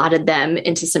slotted them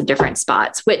into some different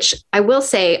spots, which I will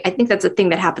say, I think that's a thing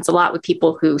that happens a lot with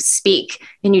people who speak,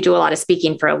 and you do a lot of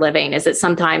speaking for a living, is that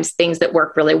sometimes things that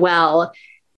work really well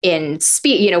in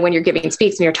speak, when you're giving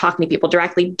speaks and you're talking to people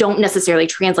directly, don't necessarily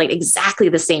translate exactly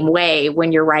the same way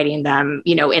when you're writing them,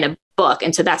 in a book.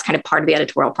 And so that's kind of part of the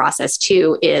editorial process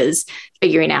too, is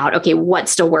figuring out, okay,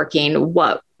 what's still working?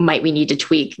 What might we need to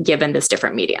tweak given this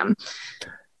different medium?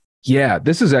 Yeah,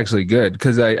 this is actually good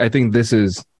because I think this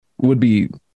is really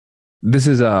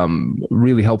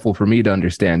helpful for me to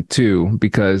understand too,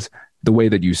 because the way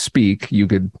that you speak, you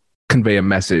could convey a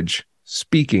message.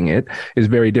 Speaking it is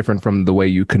very different from the way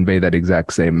you convey that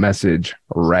exact same message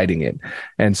writing it.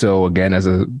 And so again, as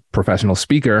a professional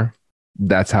speaker,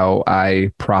 That's how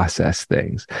I process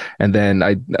things. And then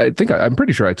I think I'm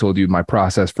pretty sure I told you my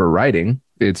process for writing.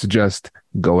 It's just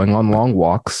going on long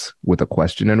walks with a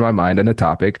question in my mind and a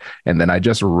topic, and then I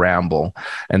just ramble.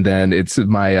 And then it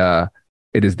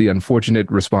is the unfortunate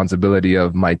responsibility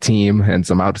of my team and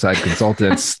some outside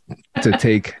consultants to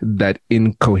take that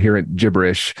incoherent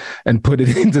gibberish and put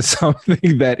it into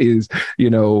something that is,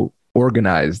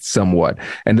 organized somewhat.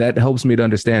 And that helps me to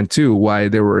understand too why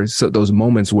there were those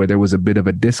moments where there was a bit of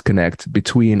a disconnect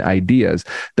between ideas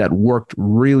that worked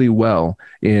really well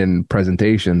in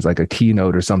presentations, like a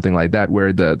keynote or something like that,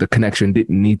 where the connection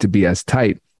didn't need to be as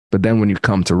tight. But then when you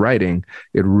come to writing,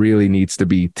 it really needs to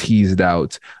be teased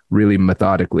out really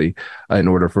methodically in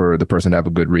order for the person to have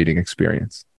a good reading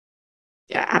experience.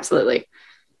 Yeah, absolutely.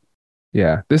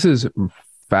 Yeah, this is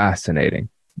fascinating.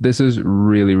 This is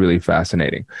really, really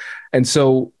fascinating. And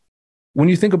so when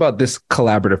you think about this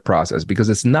collaborative process, because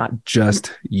it's not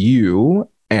just you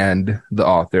and the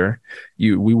author,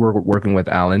 we were working with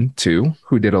Alan too,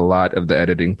 who did a lot of the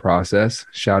editing process.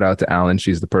 Shout out to Alan.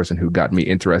 She's the person who got me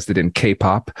interested in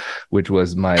K-pop, which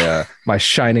was my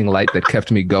shining light that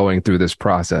kept me going through this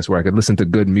process, where I could listen to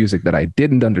good music that I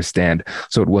didn't understand,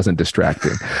 so it wasn't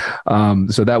distracting.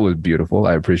 So that was beautiful.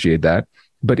 I appreciate that.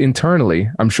 But internally,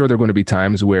 I'm sure there are going to be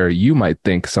times where you might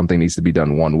think something needs to be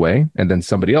done one way, and then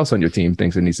somebody else on your team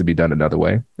thinks it needs to be done another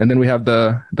way. And then we have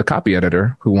the copy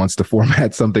editor who wants to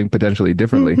format something potentially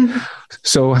differently.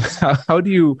 So how do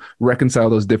you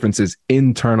reconcile those differences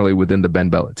internally within the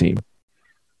BenBella team?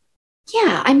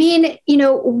 Yeah, I mean,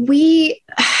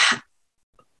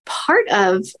 part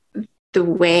of the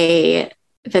way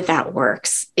that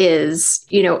works is,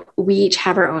 we each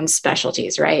have our own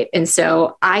specialties, right? And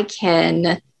so I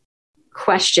can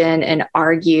question and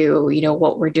argue,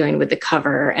 what we're doing with the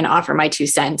cover and offer my 2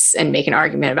 cents and make an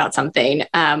argument about something.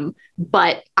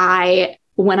 But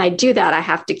when I do that, I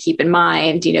have to keep in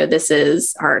mind, this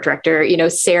is our director,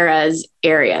 Sarah's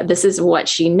area. This is what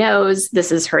she knows.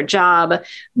 This is her job.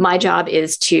 My job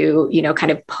is to,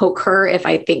 kind of poke her if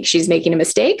I think she's making a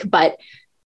mistake, but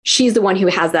she's the one who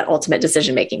has that ultimate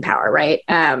decision-making power. Right.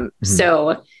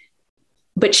 So,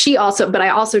 but I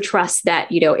also trust that,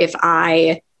 if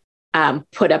I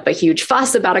put up a huge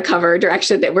fuss about a cover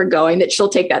direction that we're going, that she'll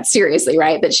take that seriously,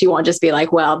 right? That she won't just be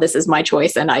like, well, this is my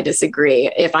choice and I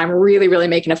disagree. If I'm really, really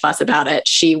making a fuss about it,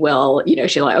 she will,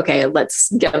 she'll like, okay, let's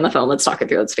get on the phone. Let's talk it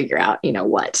through. Let's figure out,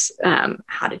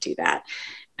 how to do that.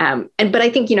 But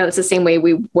I think, it's the same way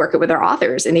we work it with our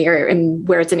authors in the area and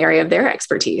where it's an area of their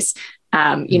expertise.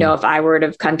 If I were to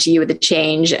have come to you with a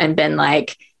change and been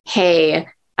like, hey,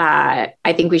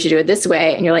 I think we should do it this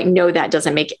way. And you're like, no, that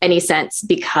doesn't make any sense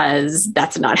because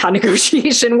that's not how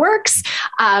negotiation works.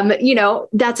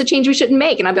 That's a change we shouldn't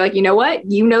make. And I'd be like, you know what?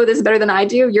 You know this better than I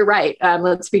do. You're right.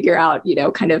 Let's figure out,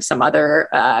 kind of some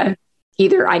other,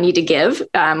 either I need to give,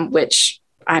 which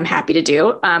I'm happy to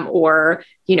do, or,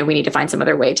 we need to find some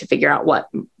other way to figure out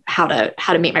how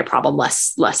to make my problem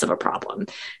less of a problem.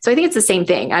 So I think it's the same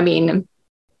thing. I mean,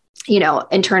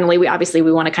 internally, we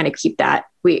want to kind of keep that.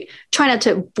 We try not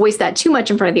to voice that too much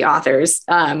in front of the authors.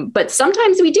 But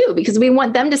sometimes we do, because we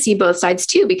want them to see both sides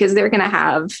too, because they're going to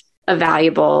have a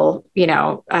valuable,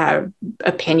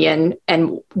 opinion,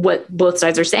 and what both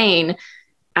sides are saying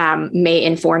may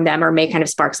inform them or may kind of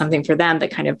spark something for them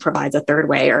that kind of provides a third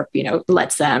way, or,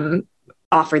 lets them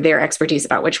offer their expertise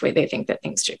about which way they think that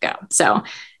things should go. So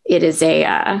it is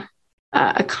a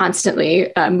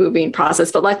constantly moving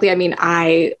process. But luckily, I mean,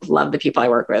 I love the people I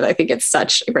work with. I think it's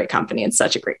such a great company and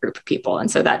such a great group of people.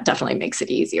 And so that definitely makes it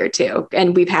easier too.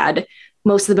 And we've had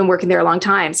most of them working there a long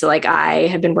time. So like I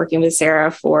have been working with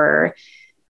Sarah for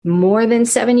more than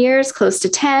 7 years, close to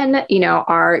 10.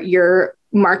 Our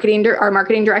marketing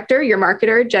director, your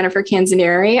marketer, Jennifer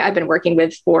Canzanieri, I've been working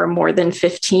with for more than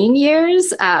 15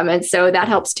 years. And so that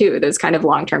helps too, those kind of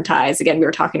long-term ties. Again, we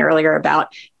were talking earlier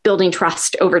about building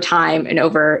trust over time and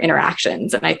over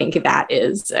interactions. And I think that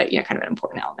is, kind of an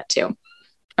important element too.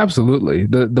 Absolutely.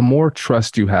 The more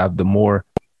trust you have, the more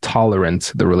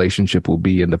tolerant the relationship will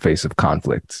be in the face of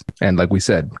conflicts. And like we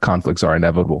said, conflicts are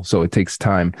inevitable. So it takes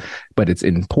time, but it's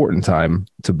important time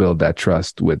to build that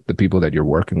trust with the people that you're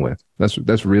working with.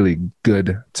 That's really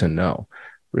good to know.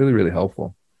 Really, really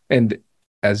helpful. And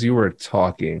as you were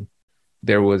talking,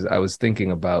 I was thinking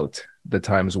about the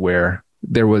times where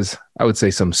there was, I would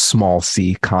say, some small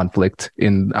c conflict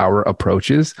in our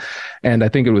approaches. And I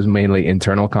think it was mainly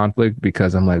internal conflict,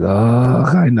 because I'm like, oh,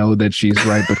 I know that she's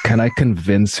right, but can I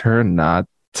convince her not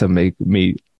to make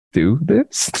me do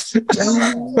this?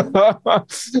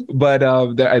 But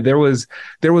there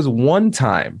was one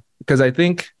time, because I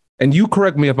think, and you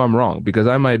correct me if I'm wrong, because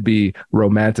I might be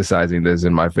romanticizing this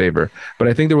in my favor, but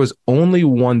I think there was only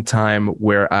one time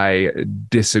where I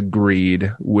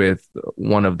disagreed with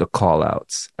one of the call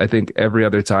outs. I think every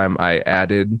other time I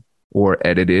added or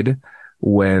edited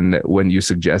when you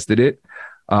suggested it.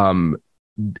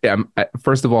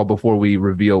 First of all, before we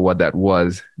reveal what that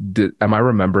was, am I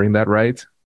remembering that right?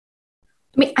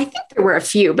 I mean, I think there were a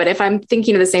few, but if I'm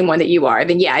thinking of the same one that you are,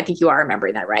 then yeah, I think you are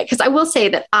remembering that right. Because I will say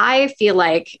that I feel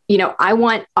like, I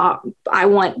want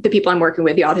the people I'm working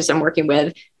with, the authors I'm working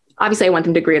with, obviously I want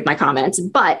them to agree with my comments,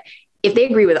 but if they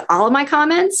agree with all of my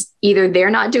comments, either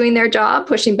they're not doing their job,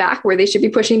 pushing back where they should be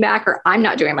pushing back, or I'm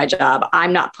not doing my job,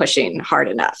 I'm not pushing hard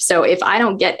enough. So if I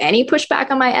don't get any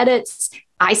pushback on my edits,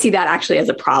 I see that actually as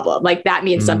a problem. Like that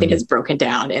means something has broken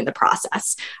down in the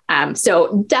process.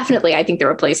 So definitely, I think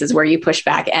there are places where you push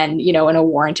back and, in a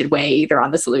warranted way, either on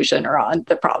the solution or on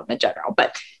the problem in general.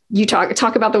 But you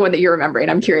talk about the one that you're remembering.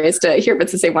 I'm curious to hear if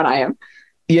it's the same one I am.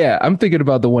 Yeah, I'm thinking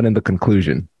about the one in the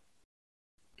conclusion.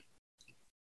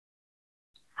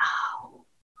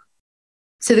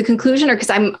 So the conclusion, or because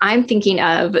I'm thinking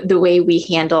of the way we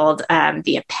handled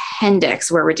the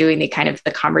appendix, where we're doing the kind of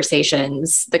the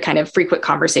conversations, the kind of frequent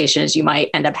conversations you might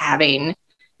end up having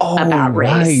about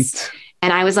race. Right.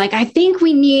 And I was like, I think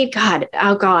we need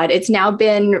it's now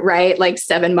been like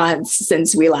 7 months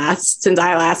since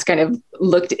I last kind of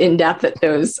looked in depth at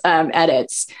those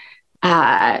edits.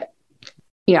 I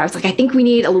was like, I think we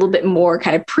need a little bit more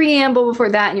kind of preamble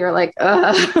before that. And you're like,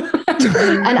 and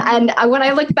when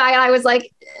I looked back, I was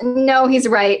like, no, he's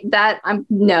right.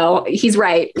 He's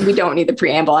right. We don't need the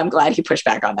preamble. I'm glad he pushed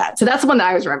back on that. So that's the one that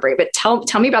I was remembering. But tell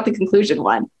me about the conclusion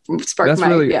one.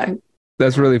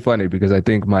 That's really funny, because I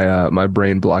think my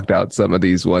brain blocked out some of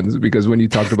these ones, because when you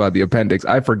talked about the appendix,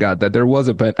 I forgot that there was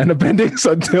an appendix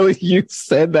until you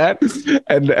said that,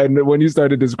 and when you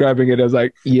started describing it, I was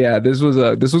like, yeah, this was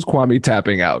Kwame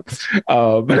tapping out.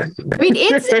 I mean,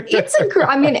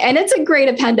 it's a great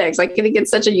appendix. Like, I think it's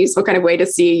such a useful kind of way to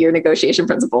see your negotiation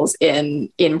principles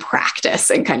in practice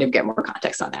and kind of get more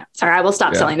context on that. Sorry, I will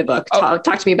stop selling the book. Talk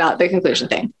to me about the conclusion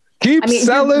thing. Keep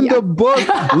selling the book.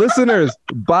 Listeners,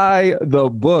 buy the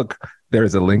book.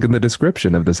 There's a link in the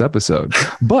description of this episode.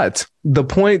 But the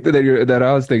point that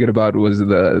I was thinking about was in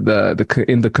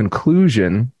the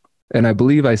conclusion, and I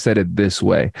believe I said it this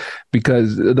way,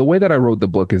 because the way that I wrote the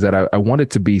book is that I want it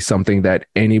to be something that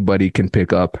anybody can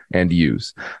pick up and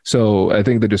use. So I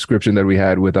think the description that we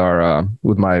had with our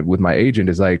with my agent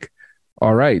is like,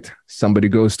 all right, somebody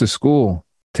goes to school,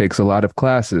 takes a lot of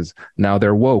classes. Now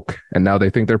they're woke, and now they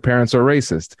think their parents are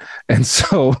racist. And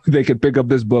so they could pick up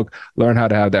this book, learn how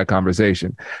to have that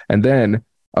conversation. And then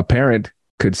a parent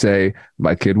could say,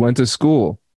 my kid went to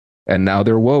school and now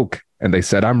they're woke and they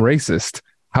said I'm racist.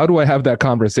 How do I have that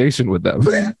conversation with them?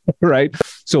 Right?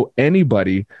 So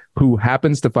anybody who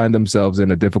happens to find themselves in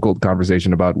a difficult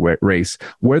conversation about race,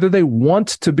 whether they want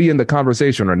to be in the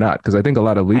conversation or not, because I think a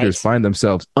lot of leaders find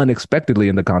themselves unexpectedly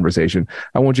in the conversation.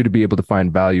 I want you to be able to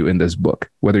find value in this book,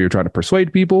 whether you're trying to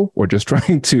persuade people or just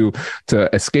trying to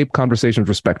escape conversations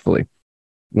respectfully.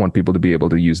 Want people to be able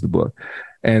to use the book.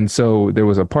 And so there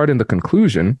was a part in the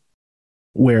conclusion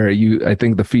where I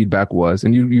think the feedback was,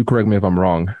 and you correct me if I'm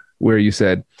wrong, where you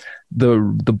said the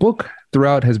book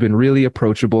throughout has been really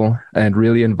approachable and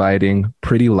really inviting,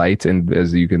 pretty light. And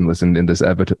as you can listen in this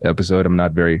episode, I'm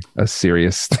not very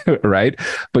serious, right?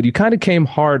 But you kind of came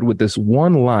hard with this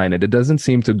one line, and it doesn't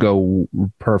seem to go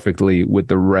perfectly with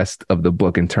the rest of the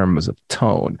book in terms of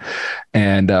tone.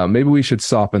 And maybe we should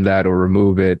soften that or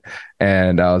remove it.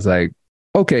 And I was like,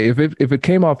 okay, if it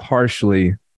came off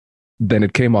harshly, then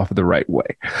it came off the right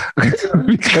way,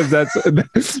 because that's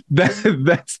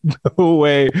the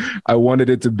way I wanted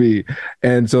it to be.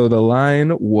 And so the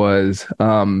line was,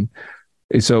 so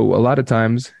a lot of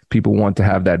times people want to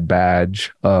have that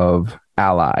badge of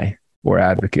ally or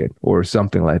advocate or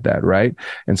something like that, right?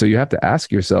 And so you have to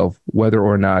ask yourself whether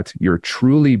or not you're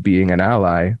truly being an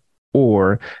ally,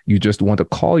 or you just want to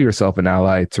call yourself an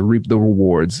ally to reap the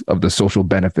rewards of the social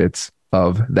benefits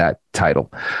of that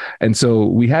title. And so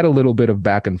we had a little bit of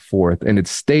back and forth, and it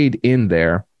stayed in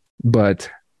there. But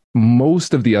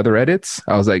most of the other edits,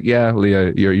 I was like, yeah,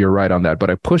 Leah, you're right on that. But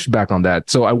I pushed back on that.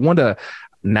 So I want to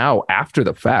now, after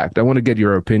the fact, I want to get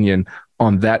your opinion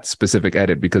on that specific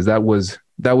edit, because that was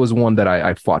one that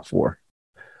I fought for.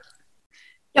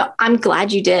 No, I'm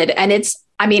glad you did. And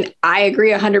I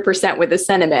agree 100% with the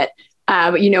sentiment.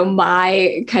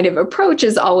 My kind of approach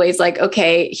is always like,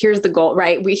 okay, here's the goal,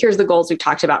 right? Here's the goals we've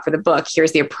talked about for the book.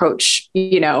 Here's the approach,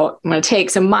 I'm going to take.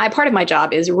 So part of my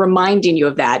job is reminding you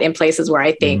of that in places where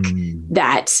I think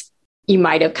that, you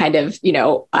might have kind of,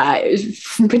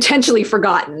 potentially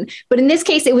forgotten. But in this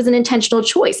case, it was an intentional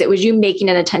choice. It was you making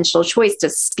an intentional choice to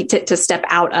step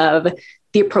out of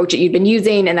the approach that you've been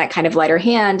using and that kind of lighter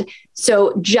hand.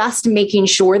 So just making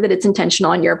sure that it's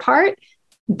intentional on your part,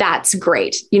 that's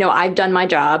great. I've done my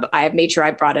job. I have made sure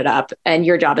I brought it up, and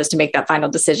your job is to make that final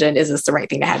decision. Is this the right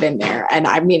thing to have in there? And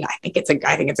I think it's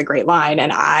a great line.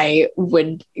 And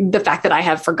the fact that I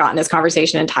have forgotten this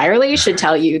conversation entirely should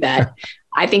tell you that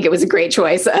I think it was a great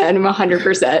choice, and I'm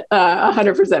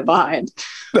 100% behind.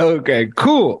 Okay,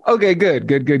 cool. Okay, good.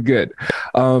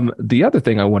 The other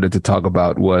thing I wanted to talk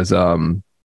about was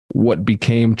what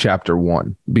became chapter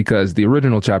 1, because the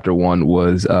original chapter 1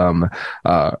 was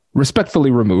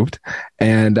respectfully removed,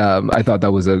 and I thought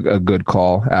that was a good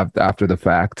call after the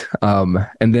fact.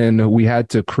 And then we had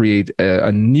to create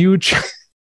a new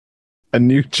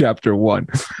chapter 1.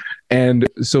 And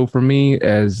so for me,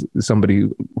 as somebody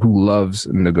who loves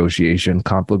negotiation,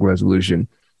 conflict resolution,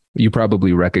 you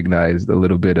probably recognized a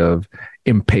little bit of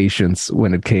impatience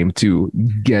when it came to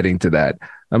getting to that.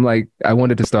 I'm like, I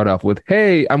wanted to start off with,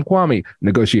 hey, I'm Kwame.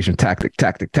 Negotiation tactic.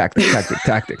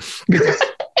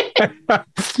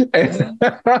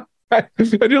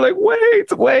 And you're like,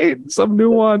 wait, some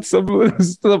nuance,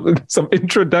 some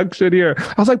introduction here.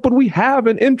 I was like, but we have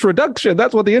an introduction.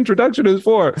 That's what the introduction is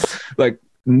for. Like,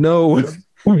 no,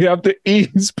 we have to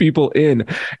ease people in.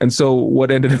 And so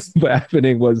what ended up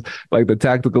happening was, like, the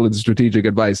tactical and strategic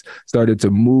advice started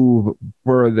to move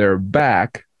further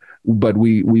back, but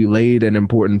we laid an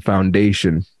important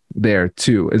foundation there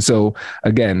too. And so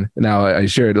again, now I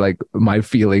shared like my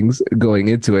feelings going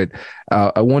into it.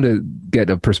 I want to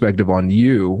get a perspective on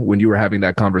you when you were having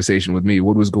that conversation with me.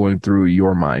 What was going through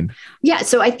your mind? Yeah.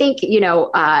 So I think,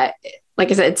 like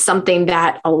I said, it's something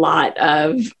that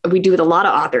we do with a lot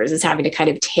of authors, is having to kind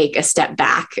of take a step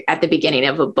back at the beginning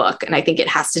of a book. And I think it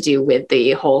has to do with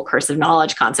the whole curse of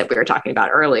knowledge concept we were talking about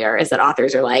earlier, is that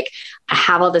authors are like, I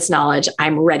have all this knowledge,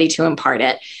 I'm ready to impart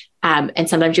it. And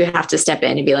sometimes you have to step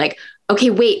in and be like,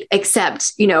 okay, wait,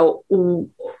 except,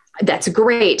 that's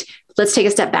great. Let's take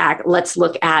a step back. Let's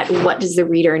look at what does the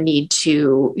reader need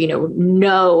to,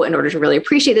 know in order to really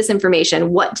appreciate this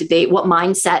information. What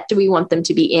mindset do we want them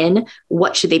to be in?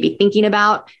 What should they be thinking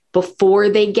about before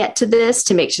they get to this,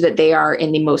 to make sure that they are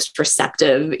in the most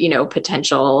receptive,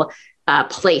 potential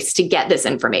place to get this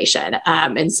information.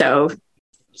 And so,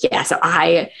 yeah, so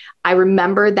I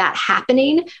remember that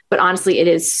happening, but honestly, it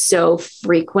is so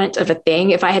frequent of a thing.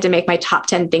 If I had to make my top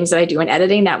 10 things that I do in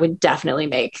editing, that would definitely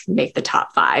make the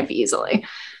top 5 easily.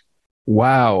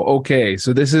 Wow. Okay.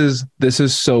 So this is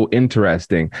so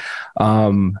interesting.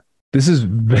 This is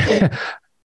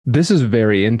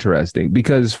very interesting,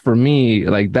 because for me,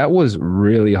 like, that was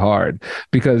really hard,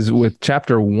 because with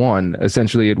chapter 1,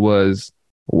 essentially it was,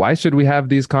 why should we have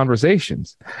these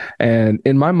conversations? And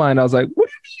in my mind, I was like,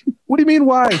 what do you mean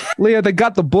why? Leah, they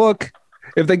got the book.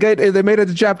 If they made it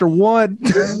to chapter 1,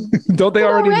 don't they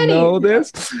already know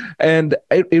this? And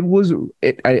I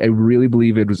really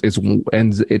believe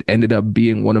it ended up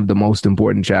being one of the most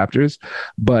important chapters.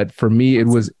 But for me, it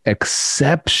was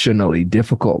exceptionally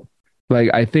difficult. Like,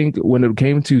 I think when it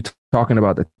came to talking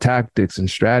about the tactics and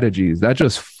strategies, that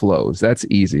just flows. That's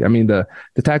easy. I mean, the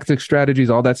tactics, strategies,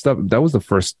 all that stuff, that was the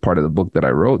first part of the book that I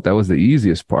wrote. That was the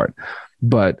easiest part.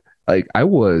 But like, I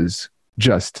was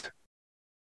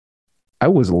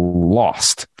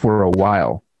lost for a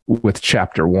while with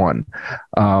chapter 1,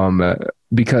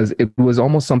 because it was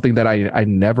almost something that I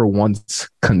never once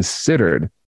considered.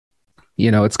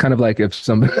 It's kind of like if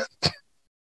somebody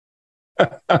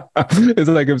it's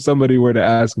like if somebody were to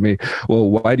ask me, well,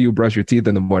 why do you brush your teeth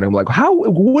in the morning? I'm like,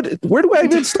 where do I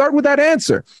even start with that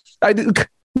answer?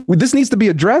 This needs to be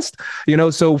addressed,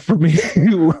 So for me,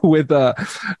 with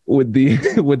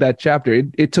that chapter,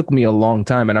 it took me a long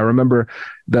time, and I remember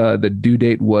the due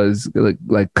date was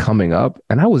like coming up,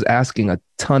 and I was asking a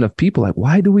ton of people, like,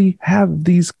 why do we have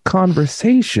these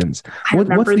conversations? What's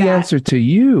the answer to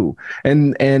you?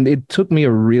 And it took me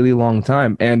a really long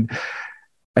time, and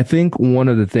I think one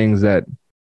of the things that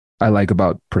I like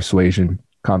about persuasion,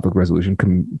 conflict resolution,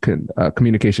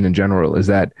 communication in general, is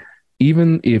that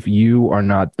even if you are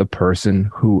not the person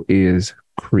who is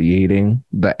creating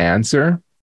the answer,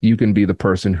 you can be the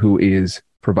person who is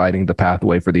providing the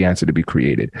pathway for the answer to be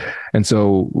created. And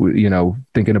so,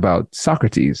 thinking about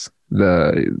Socrates,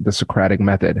 the Socratic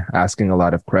method, asking a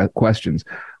lot of questions.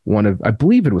 I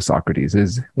believe it was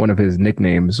Socrates, one of his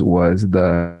nicknames was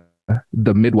the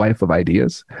the midwife of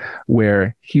ideas,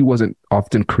 where he wasn't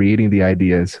often creating the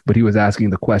ideas, but he was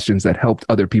asking the questions that helped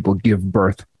other people give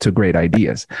birth to great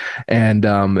ideas. And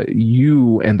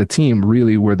you and the team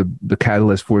really were the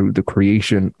catalyst for the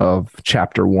creation of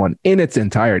chapter 1 in its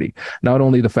entirety. Not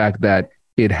only the fact that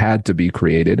it had to be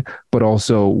created, but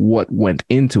also what went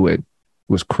into it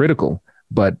was critical.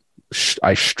 But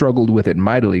I struggled with it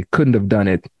mightily, couldn't have done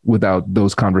it without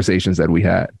those conversations that we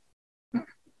had.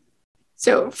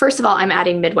 So first of all, I'm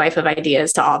adding midwife of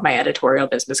ideas to all of my editorial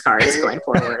business cards going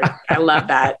forward. I love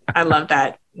that.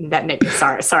 That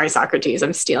nickname. Sorry, Socrates.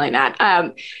 I'm stealing that.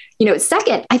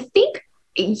 Second, I think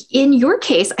in your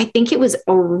case, I think it was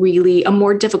a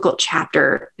more difficult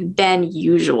chapter than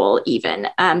usual, even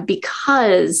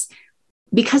because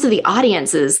of the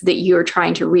audiences that you're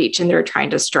trying to reach and they're trying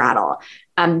to straddle.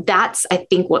 That's, I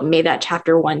think, what made that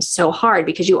chapter 1 so hard,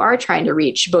 because you are trying to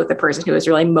reach both the person who is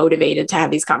really motivated to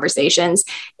have these conversations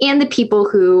and the people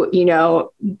who,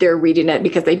 they're reading it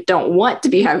because they don't want to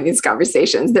be having these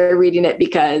conversations. They're reading it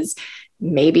because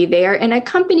maybe they're in a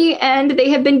company and they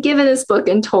have been given this book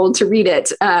and told to read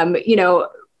it.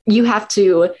 You have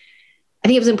to, I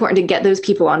think it was important to get those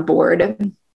people on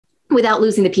board without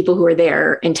losing the people who are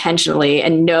there intentionally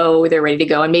and know they're ready to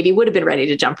go and maybe would have been ready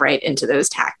to jump right into those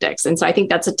tactics. And so I think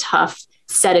that's a tough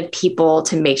set of people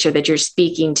to make sure that you're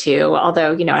speaking to,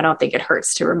 although, I don't think it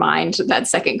hurts to remind that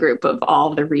second group of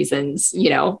all the reasons,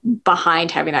 behind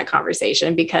having that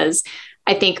conversation, because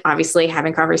I think obviously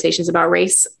having conversations about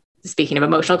race, speaking of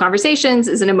emotional conversations,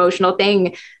 is an emotional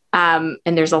thing. And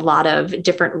there's a lot of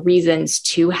different reasons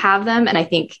to have them. And I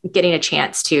think getting a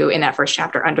chance to, in that first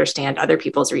chapter, understand other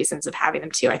people's reasons of having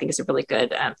them too, I think is a really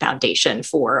good foundation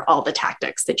for all the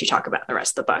tactics that you talk about in the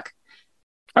rest of the book.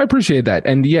 I appreciate that.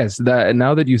 And yes, that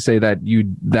now that you say that,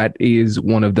 that is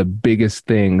one of the biggest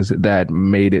things that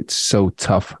made it so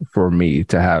tough for me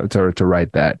to have to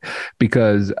write that,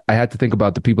 because I had to think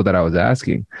about the people that I was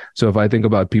asking. So if I think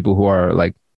about people who are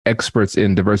like experts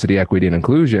in diversity, equity, and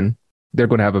inclusion, they're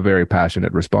going to have a very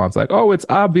passionate response like, oh, it's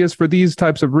obvious for these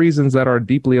types of reasons that are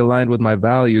deeply aligned with my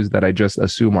values that I just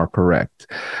assume are correct.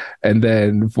 And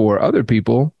then for other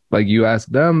people, like you ask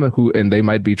them and they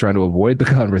might be trying to avoid the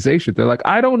conversation. They're like,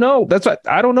 I don't know.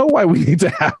 I don't know why we need to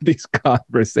have these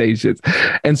conversations.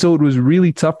 And so it was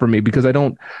really tough for me because I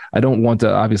don't want to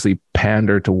obviously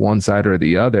pander to one side or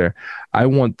the other. I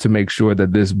want to make sure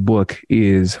that this book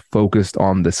is focused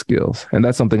on the skills. And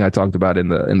that's something I talked about in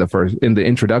the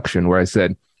introduction, where I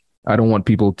said, I don't want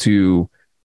people to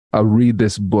read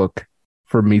this book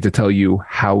for me to tell you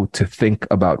how to think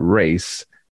about race.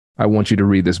 I want you to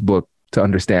read this book to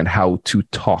understand how to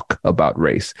talk about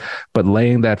race, but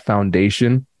laying that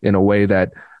foundation in a way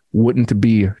that wouldn't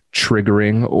be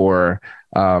triggering or,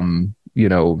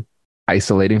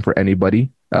 isolating for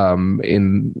anybody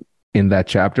in that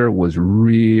chapter was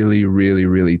really, really,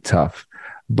 really tough.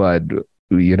 But,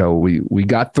 we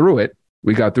got through it.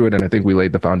 And I think we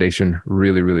laid the foundation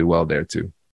really, really well there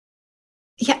too.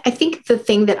 Yeah, I think the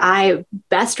thing that I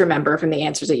best remember from the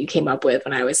answers that you came up with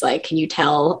when I was like, can you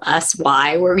tell us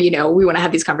why we want to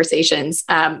have these conversations?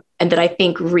 And that I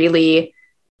think really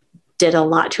did a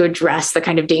lot to address the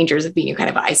kind of dangers of being kind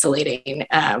of isolating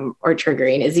or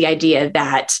triggering is the idea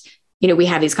that, we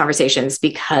have these conversations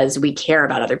because we care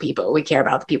about other people. We care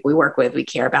about the people we work with. We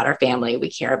care about our family.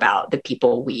 We care about the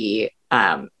people we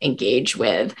engage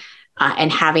with.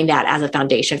 And having that as a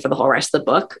foundation for the whole rest of the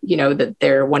book,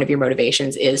 that one of your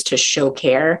motivations is to show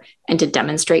care and to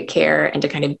demonstrate care and to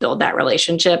kind of build that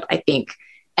relationship, I think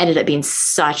ended up being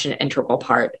such an integral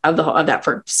part of that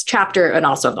first chapter and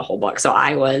also of the whole book. So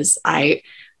it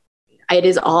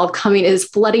is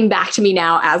flooding back to me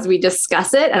now as we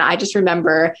discuss it. And I just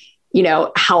remember,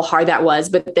 how hard that was,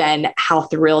 but then how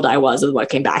thrilled I was with what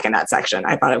came back in that section.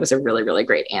 I thought it was a really, really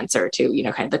great answer to,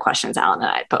 kind of the questions, Alan,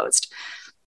 that I posed.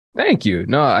 Thank you.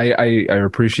 No, I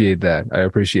appreciate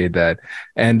that.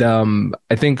 And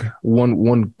I think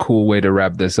one cool way to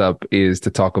wrap this up is to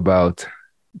talk about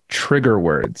trigger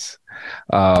words.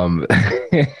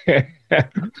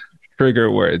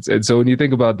 Trigger words. And so when you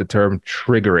think about the term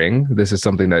triggering, this is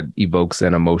something that evokes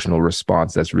an emotional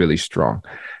response that's really strong.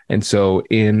 And so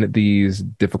in these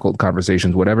difficult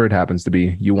conversations, whatever it happens to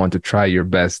be, you want to try your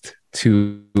best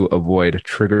to avoid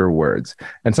trigger words.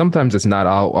 And sometimes it's not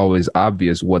always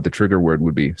obvious what the trigger word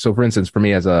would be. So for instance, for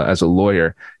me as a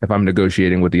lawyer, if I'm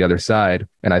negotiating with the other side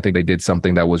and I think they did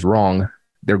something that was wrong,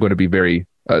 they're going to be very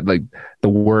like the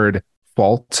word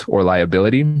fault or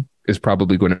liability is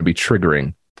probably going to be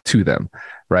triggering to them.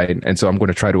 Right. And so I'm going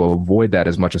to try to avoid that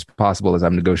as much as possible as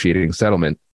I'm negotiating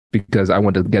settlement. because I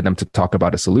want to get them to talk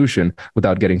about a solution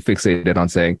without getting fixated on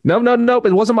saying, no,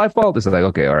 it wasn't my fault. It's like,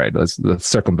 okay, all right, let's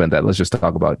circumvent that. Let's just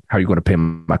talk about how you're going to pay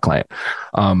my client.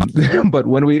 But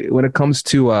when it comes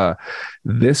to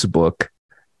this book,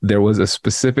 there was a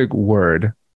specific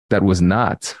word that was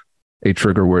not a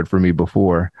trigger word for me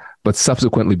before, but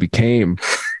subsequently became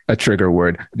a trigger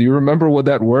word. Do you remember what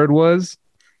that word was?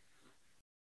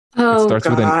 Oh, it starts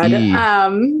God. with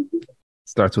an E.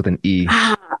 Starts with an E.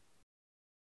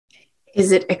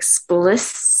 Is it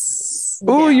explicit?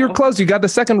 Oh, you're close. You got the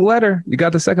second letter.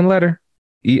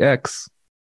 EX.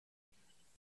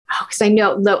 Oh, because I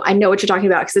know what you're talking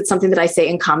about, because it's something that I say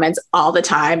in comments all the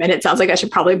time, and it sounds like I should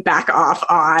probably back off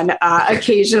on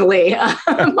occasionally.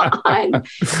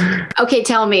 Okay,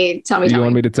 tell me. You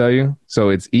want me to tell you? So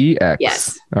it's EX.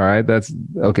 Yes. All right. That's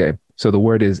okay. So the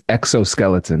word is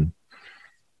exoskeleton.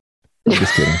 I'm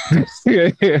just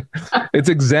kidding. It's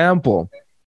example.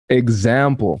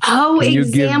 Oh, Can you example.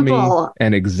 give me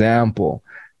an example?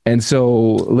 And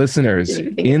so, listeners,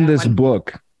 in this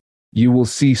book, you will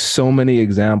see so many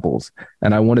examples.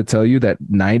 And I want to tell you that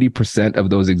 90% of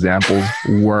those examples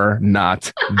were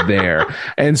not there.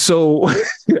 And so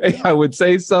I would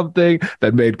say something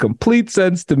that made complete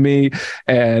sense to me.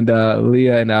 And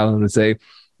Leah and Alan would say,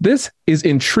 this is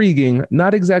intriguing.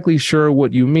 Not exactly sure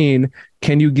what you mean.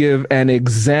 Can you give an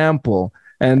example?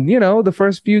 And, the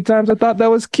first few times I thought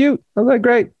that was cute. I was like,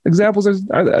 great. Examples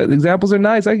are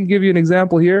nice. I can give you an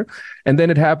example here. And then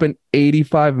it happened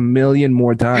 85 million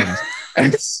more times.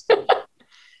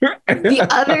 The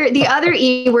other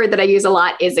E word that I use a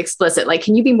lot is explicit. Like,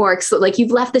 can you be more like,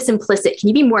 you've left this implicit? Can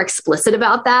you be more explicit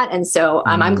about that? And so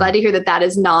I'm glad to hear that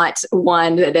is not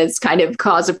one that has kind of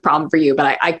caused a problem for you.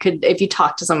 But I could, if you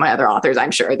talk to some of my other authors, I'm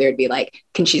sure there'd be like,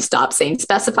 can she stop saying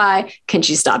specify? Can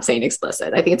she stop saying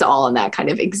explicit? I think it's all in that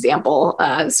kind of example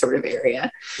sort of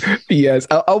area. Yes,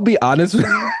 I'll be honest.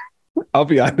 I'll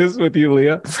be honest with you,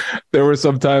 Leah. There were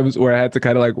some times where I had to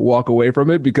kind of like walk away from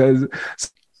it, because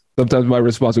sometimes my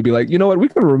response would be like, you know what, we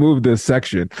can remove this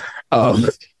section.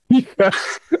 I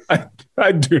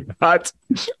do not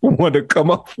want to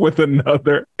come up with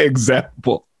another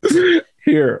example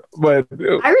here, but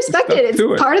I respect it.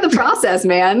 It's part of the process,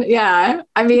 man. Yeah.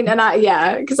 I mean,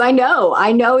 because I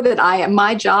know that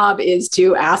my job is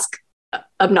to ask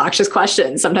obnoxious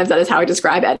questions. Sometimes that is how I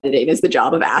describe editing, is the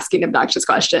job of asking obnoxious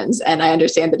questions. And I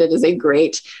understand that it is a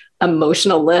great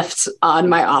emotional lift on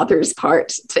my author's part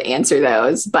to answer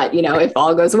those. But, if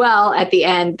all goes well at the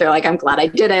end, they're like, I'm glad I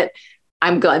did it.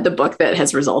 I'm glad the book that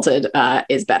has resulted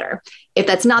is better. If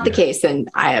that's not the case, then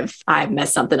I've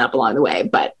messed something up along the way.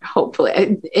 But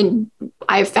hopefully, and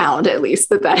I've found at least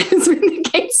that has been the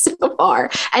case so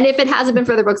far. And if it hasn't been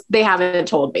for other books, they haven't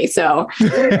told me. So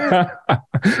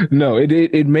no,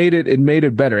 it made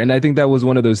it better. And I think that was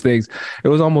one of those things. It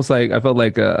was almost like I felt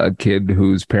like a kid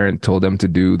whose parent told them to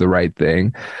do the right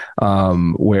thing.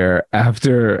 Where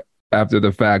after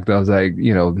the fact, I was like,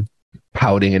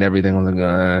 pouting and everything. I was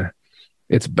like,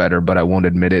 it's better, but I won't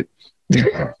admit it.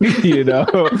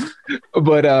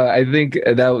 But I think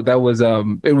that was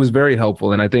it was very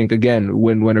helpful. And I think, again,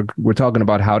 when we're talking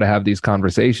about how to have these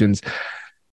conversations,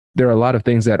 there are a lot of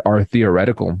things that are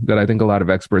theoretical that I think a lot of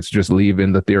experts just leave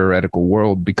in the theoretical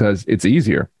world because it's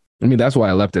easier. I mean, that's why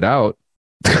I left it out.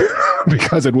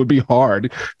 Because it would be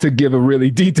hard to give a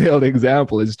really detailed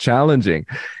example. It's challenging.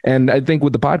 And I think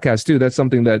with the podcast too, that's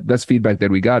something that's feedback that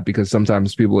we got, because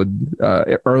sometimes people would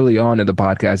early on in the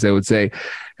podcast, they would say,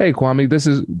 hey, Kwame, this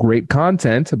is great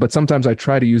content, but sometimes I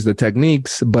try to use the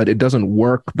techniques, but it doesn't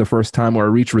work the first time or I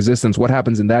reach resistance. What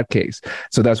happens in that case?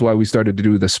 So that's why we started to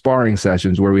do the sparring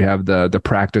sessions where we have the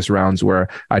practice rounds where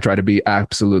I try to be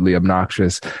absolutely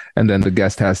obnoxious and then the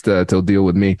guest has to deal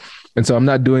with me. And so I'm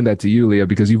not doing that to you, Leah,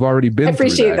 because you've already been through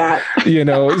that.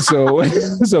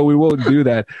 So we won't do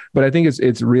that. But I think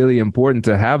it's really important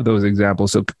to have those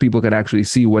examples so people can actually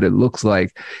see what it looks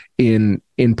like in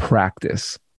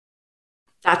practice.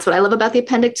 That's what I love about the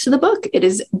appendix to the book. It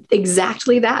is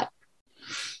exactly that.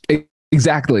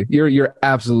 Exactly. You're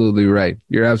absolutely right.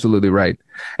 You're absolutely right.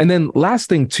 And then last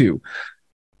thing too,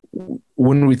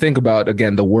 when we think about,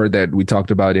 again, the word that we talked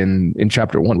about in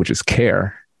chapter 1, which is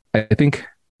care, I think,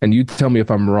 and you tell me if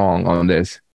I'm wrong on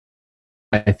this,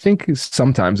 I think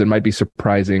sometimes it might be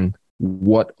surprising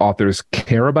what authors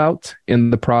care about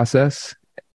in the process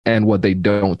and what they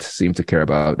don't seem to care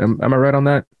about. Am I right on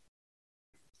that?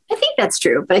 I think that's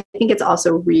true, but I think it's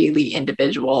also really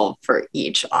individual for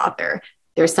each author.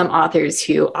 There's some authors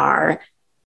who are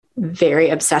very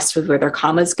obsessed with where their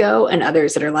commas go, and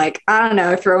others that are like, I don't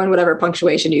know, throw in whatever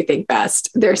punctuation you think best.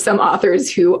 There's some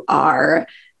authors who are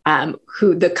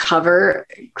who the cover,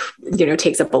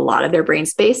 takes up a lot of their brain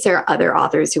space. There are other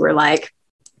authors who are like,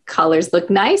 colors look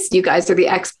nice. You guys are the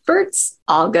experts.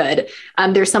 All good.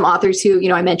 There's some authors who,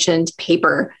 I mentioned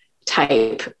paper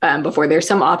type before. There's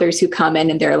some authors who come in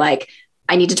and they're like,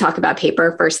 I need to talk about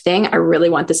paper first thing. I really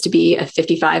want this to be a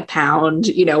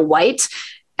 55-pound, white,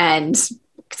 and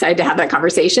excited to have that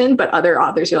conversation. But other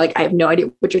authors are like, I have no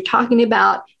idea what you're talking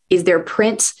about. Is there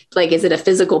print? Like, is it a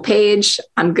physical page?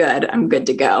 I'm good. I'm good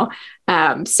to go.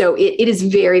 So it is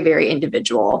very, very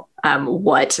individual.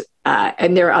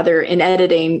 And there are other in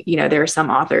editing, there are some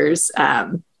authors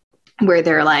where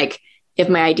they're like, if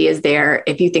my idea is there,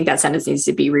 if you think that sentence needs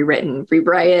to be rewritten,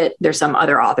 rewrite it. There's some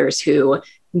other authors who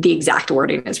the exact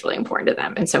wording is really important to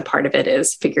them. And so part of it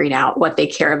is figuring out what they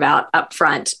care about up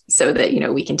front so that,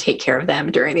 we can take care of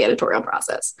them during the editorial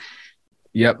process.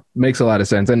 Yep. Makes a lot of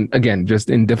sense. And again, just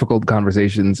in difficult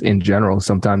conversations in general,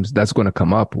 sometimes that's going to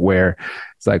come up where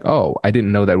it's like, oh, I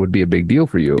didn't know that would be a big deal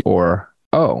for you. Or,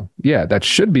 oh, yeah, that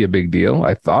should be a big deal.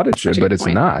 I thought it should, but it's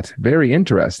not. Very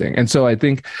interesting. And so I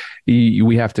think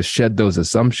we have to shed those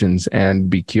assumptions and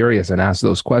be curious and ask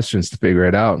those questions to figure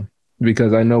it out.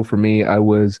 Because I know for me, I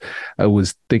was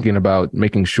thinking about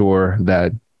making sure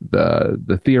that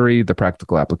the theory, the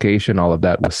practical application, all of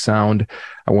that was sound.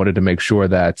 I wanted to make sure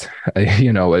that,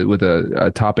 with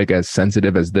a topic as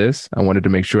sensitive as this, I wanted to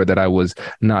make sure that I was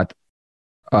not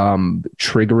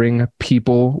triggering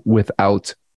people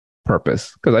without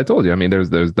purpose. Because I told you, there's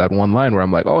that one line where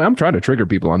I'm like, oh, I'm trying to trigger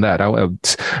people on that.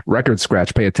 Record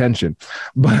scratch, pay attention.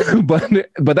 But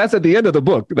that's at the end of the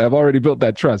book. I've already built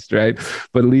that trust, right?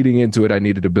 But leading into it, I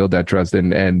needed to build that trust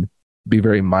and be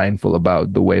very mindful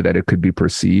about the way that it could be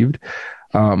perceived.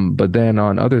 But then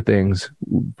on other things,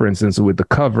 for instance, with the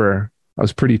cover, I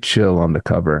was pretty chill on the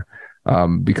cover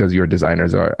because your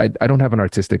designers are, I don't have an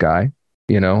artistic eye,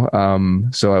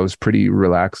 so I was pretty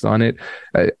relaxed on it.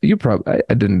 I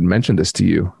didn't mention this to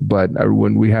you, but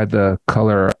when we had the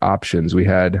color options,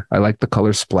 I liked the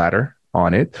color splatter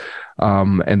on it.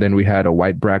 And then we had a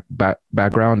white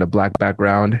background, a black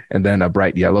background, and then a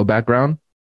bright yellow background.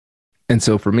 And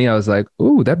so for me, I was like,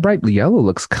 ooh, that bright yellow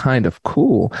looks kind of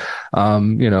cool.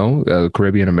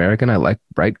 Caribbean American, I like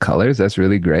bright colors. That's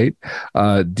really great.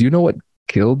 Do you know what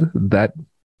killed that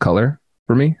color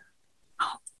for me?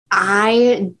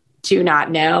 I do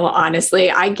not know,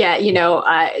 honestly. I get,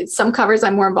 some covers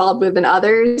I'm more involved with than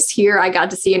others. Here, I got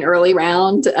to see an early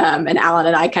round, and Alan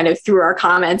and I kind of threw our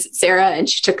comments at Sarah, and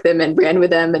she took them and ran with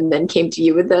them and then came to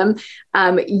you with them.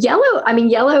 Yellow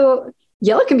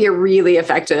can be a really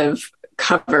effective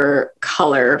cover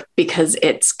color because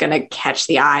it's going to catch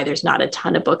the eye. There's not a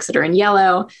ton of books that are in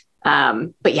yellow.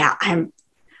 But yeah, I'm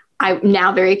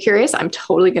now very curious. I'm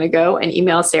totally going to go and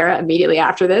email Sarah immediately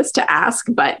after this to ask,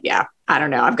 but yeah, I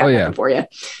don't know. I've got nothing for you.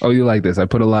 Oh, you like this? I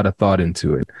put a lot of thought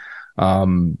into it.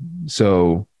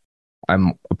 So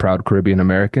I'm a proud Caribbean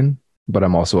American, but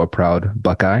I'm also a proud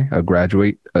Buckeye, a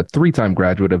 3-time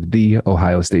graduate of The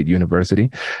Ohio State University.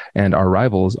 And our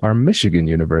rivals are Michigan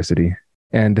University.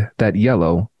 And that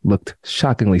yellow looked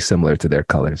shockingly similar to their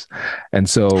colors. And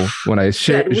so when I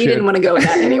shared, we didn't want to go with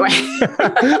that anyway.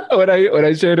 when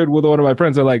I shared it with one of my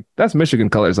friends, they're like, that's Michigan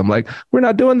colors. I'm like, we're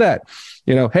not doing that.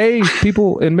 Hey,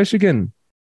 people in Michigan,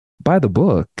 buy the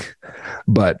book.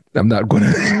 But I'm not going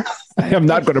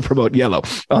to promote yellow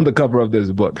on the cover of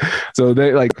this book. So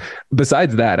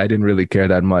besides that, I didn't really care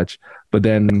that much. But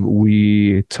then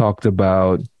we talked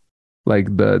about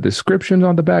like the descriptions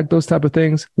on the back, those type of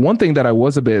things. One thing that I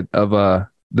was a bit of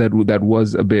that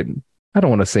was a bit, I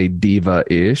don't want to say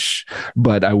diva-ish,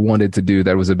 but I wanted to do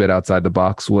that was a bit outside the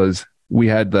box was we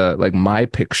had my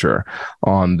picture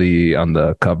on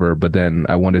the cover, but then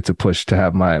I wanted to push to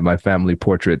have my family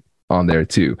portrait on there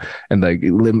too. And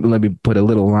let me put a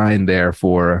little line there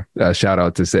for a shout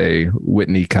out to say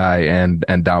Whitney, Kai, and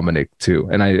Dominic too.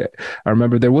 And I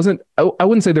remember there wasn't, I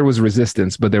wouldn't say there was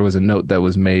resistance, but there was a note that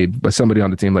was made by somebody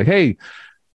on the team like, hey,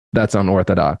 that's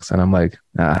unorthodox. And I'm like,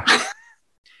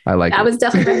 I like that. Was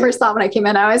definitely my first thought when I came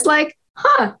in. I was like,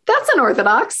 that's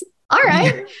unorthodox. All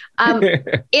right.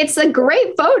 It's a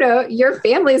great photo. Your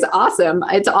family is awesome.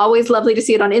 It's always lovely to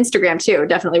see it on Instagram too.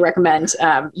 Definitely recommend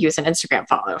use an Instagram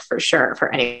follow for sure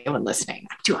for anyone listening.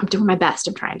 I'm doing my best.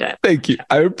 I'm trying to. Thank you.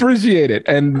 I appreciate it.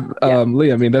 And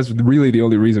Lee, that's really the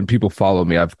only reason people follow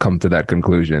me. I've come to that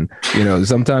conclusion.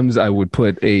 Sometimes I would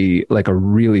put a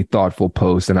really thoughtful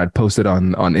post and I'd post it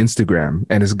on Instagram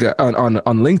and it's on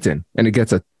LinkedIn and it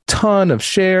gets a ton of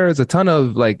shares, a ton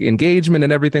of engagement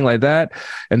and everything like that.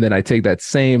 And then I take that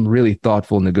same really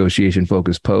thoughtful negotiation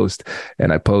focused post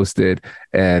and I post it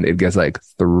and it gets like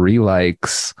 3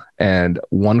 likes and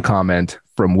 1 comment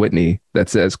from Whitney that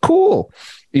says, cool.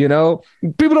 You know,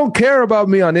 people don't care about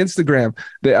me on Instagram.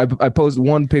 I post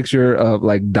 1 picture of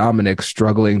like Dominic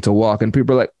struggling to walk, and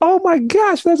people are like, "Oh my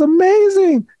gosh, that's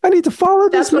amazing! I need to follow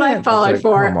this." That's what I followed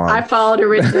for. I followed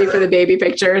originally for the baby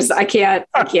pictures. I can't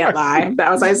lie.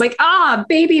 I was like,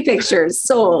 baby pictures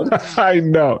sold. I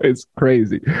know, it's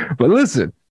crazy, but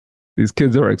listen, these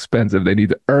kids are expensive. They need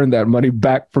to earn that money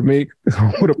back from me.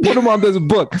 Put them on this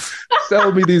book.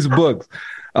 Sell me these books.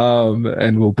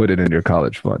 And we'll put it in your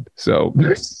college fund. So,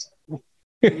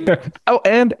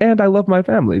 and I love my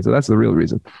family, so that's the real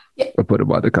reason I put them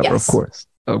on the cover. Yes.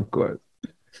 Of course.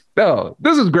 No,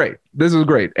 this is great.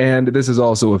 And this is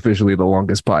also officially the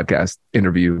longest podcast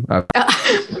interview. But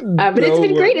it's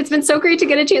been great. It's been so great to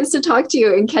get a chance to talk to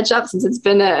you and catch up, since it's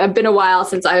been a while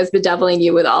since I was bedeviling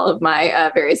you with all of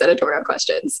my various editorial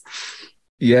questions.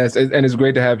 Yes, and it's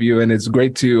great to have you, and it's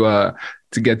great to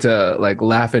get to like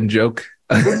laugh and joke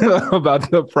about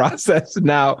the process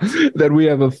now that we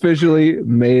have officially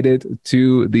made it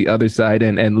to the other side.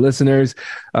 And listeners,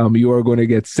 you are going to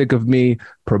get sick of me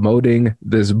promoting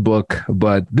this book,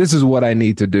 but this is what I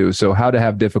need to do. So How to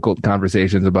Have Difficult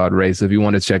Conversations About Race. If you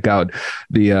want to check out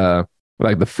the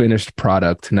finished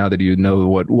product, now that you know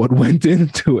what went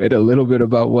into it, a little bit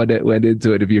about what it went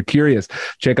into it. If you're curious,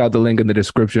 check out the link in the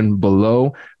description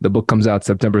below. The book comes out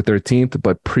September 13th,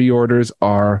 but pre-orders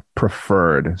are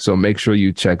preferred. So make sure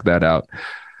you check that out.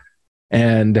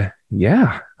 And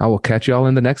yeah, I will catch y'all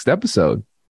in the next episode.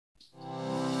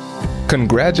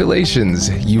 Congratulations,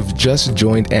 you've just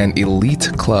joined an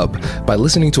elite club. By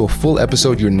listening to a full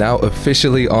episode, you're now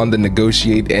officially on the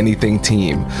Negotiate Anything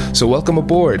team. So welcome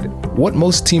aboard. What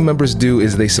most team members do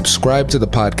is they subscribe to the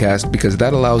podcast because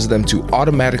that allows them to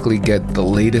automatically get the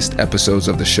latest episodes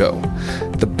of the show.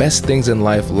 The best things in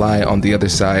life lie on the other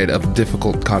side of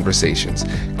difficult conversations.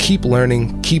 Keep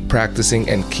learning, keep practicing,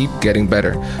 and keep getting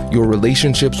better. Your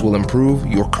relationships will improve,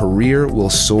 your career will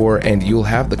soar, and you'll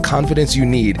have the confidence you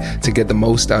need to get the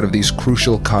most out of these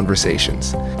crucial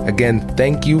conversations. Again,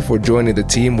 thank you for joining the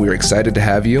team. We're excited to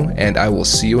have you, and I will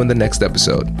see you in the next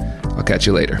episode. I'll catch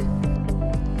you later.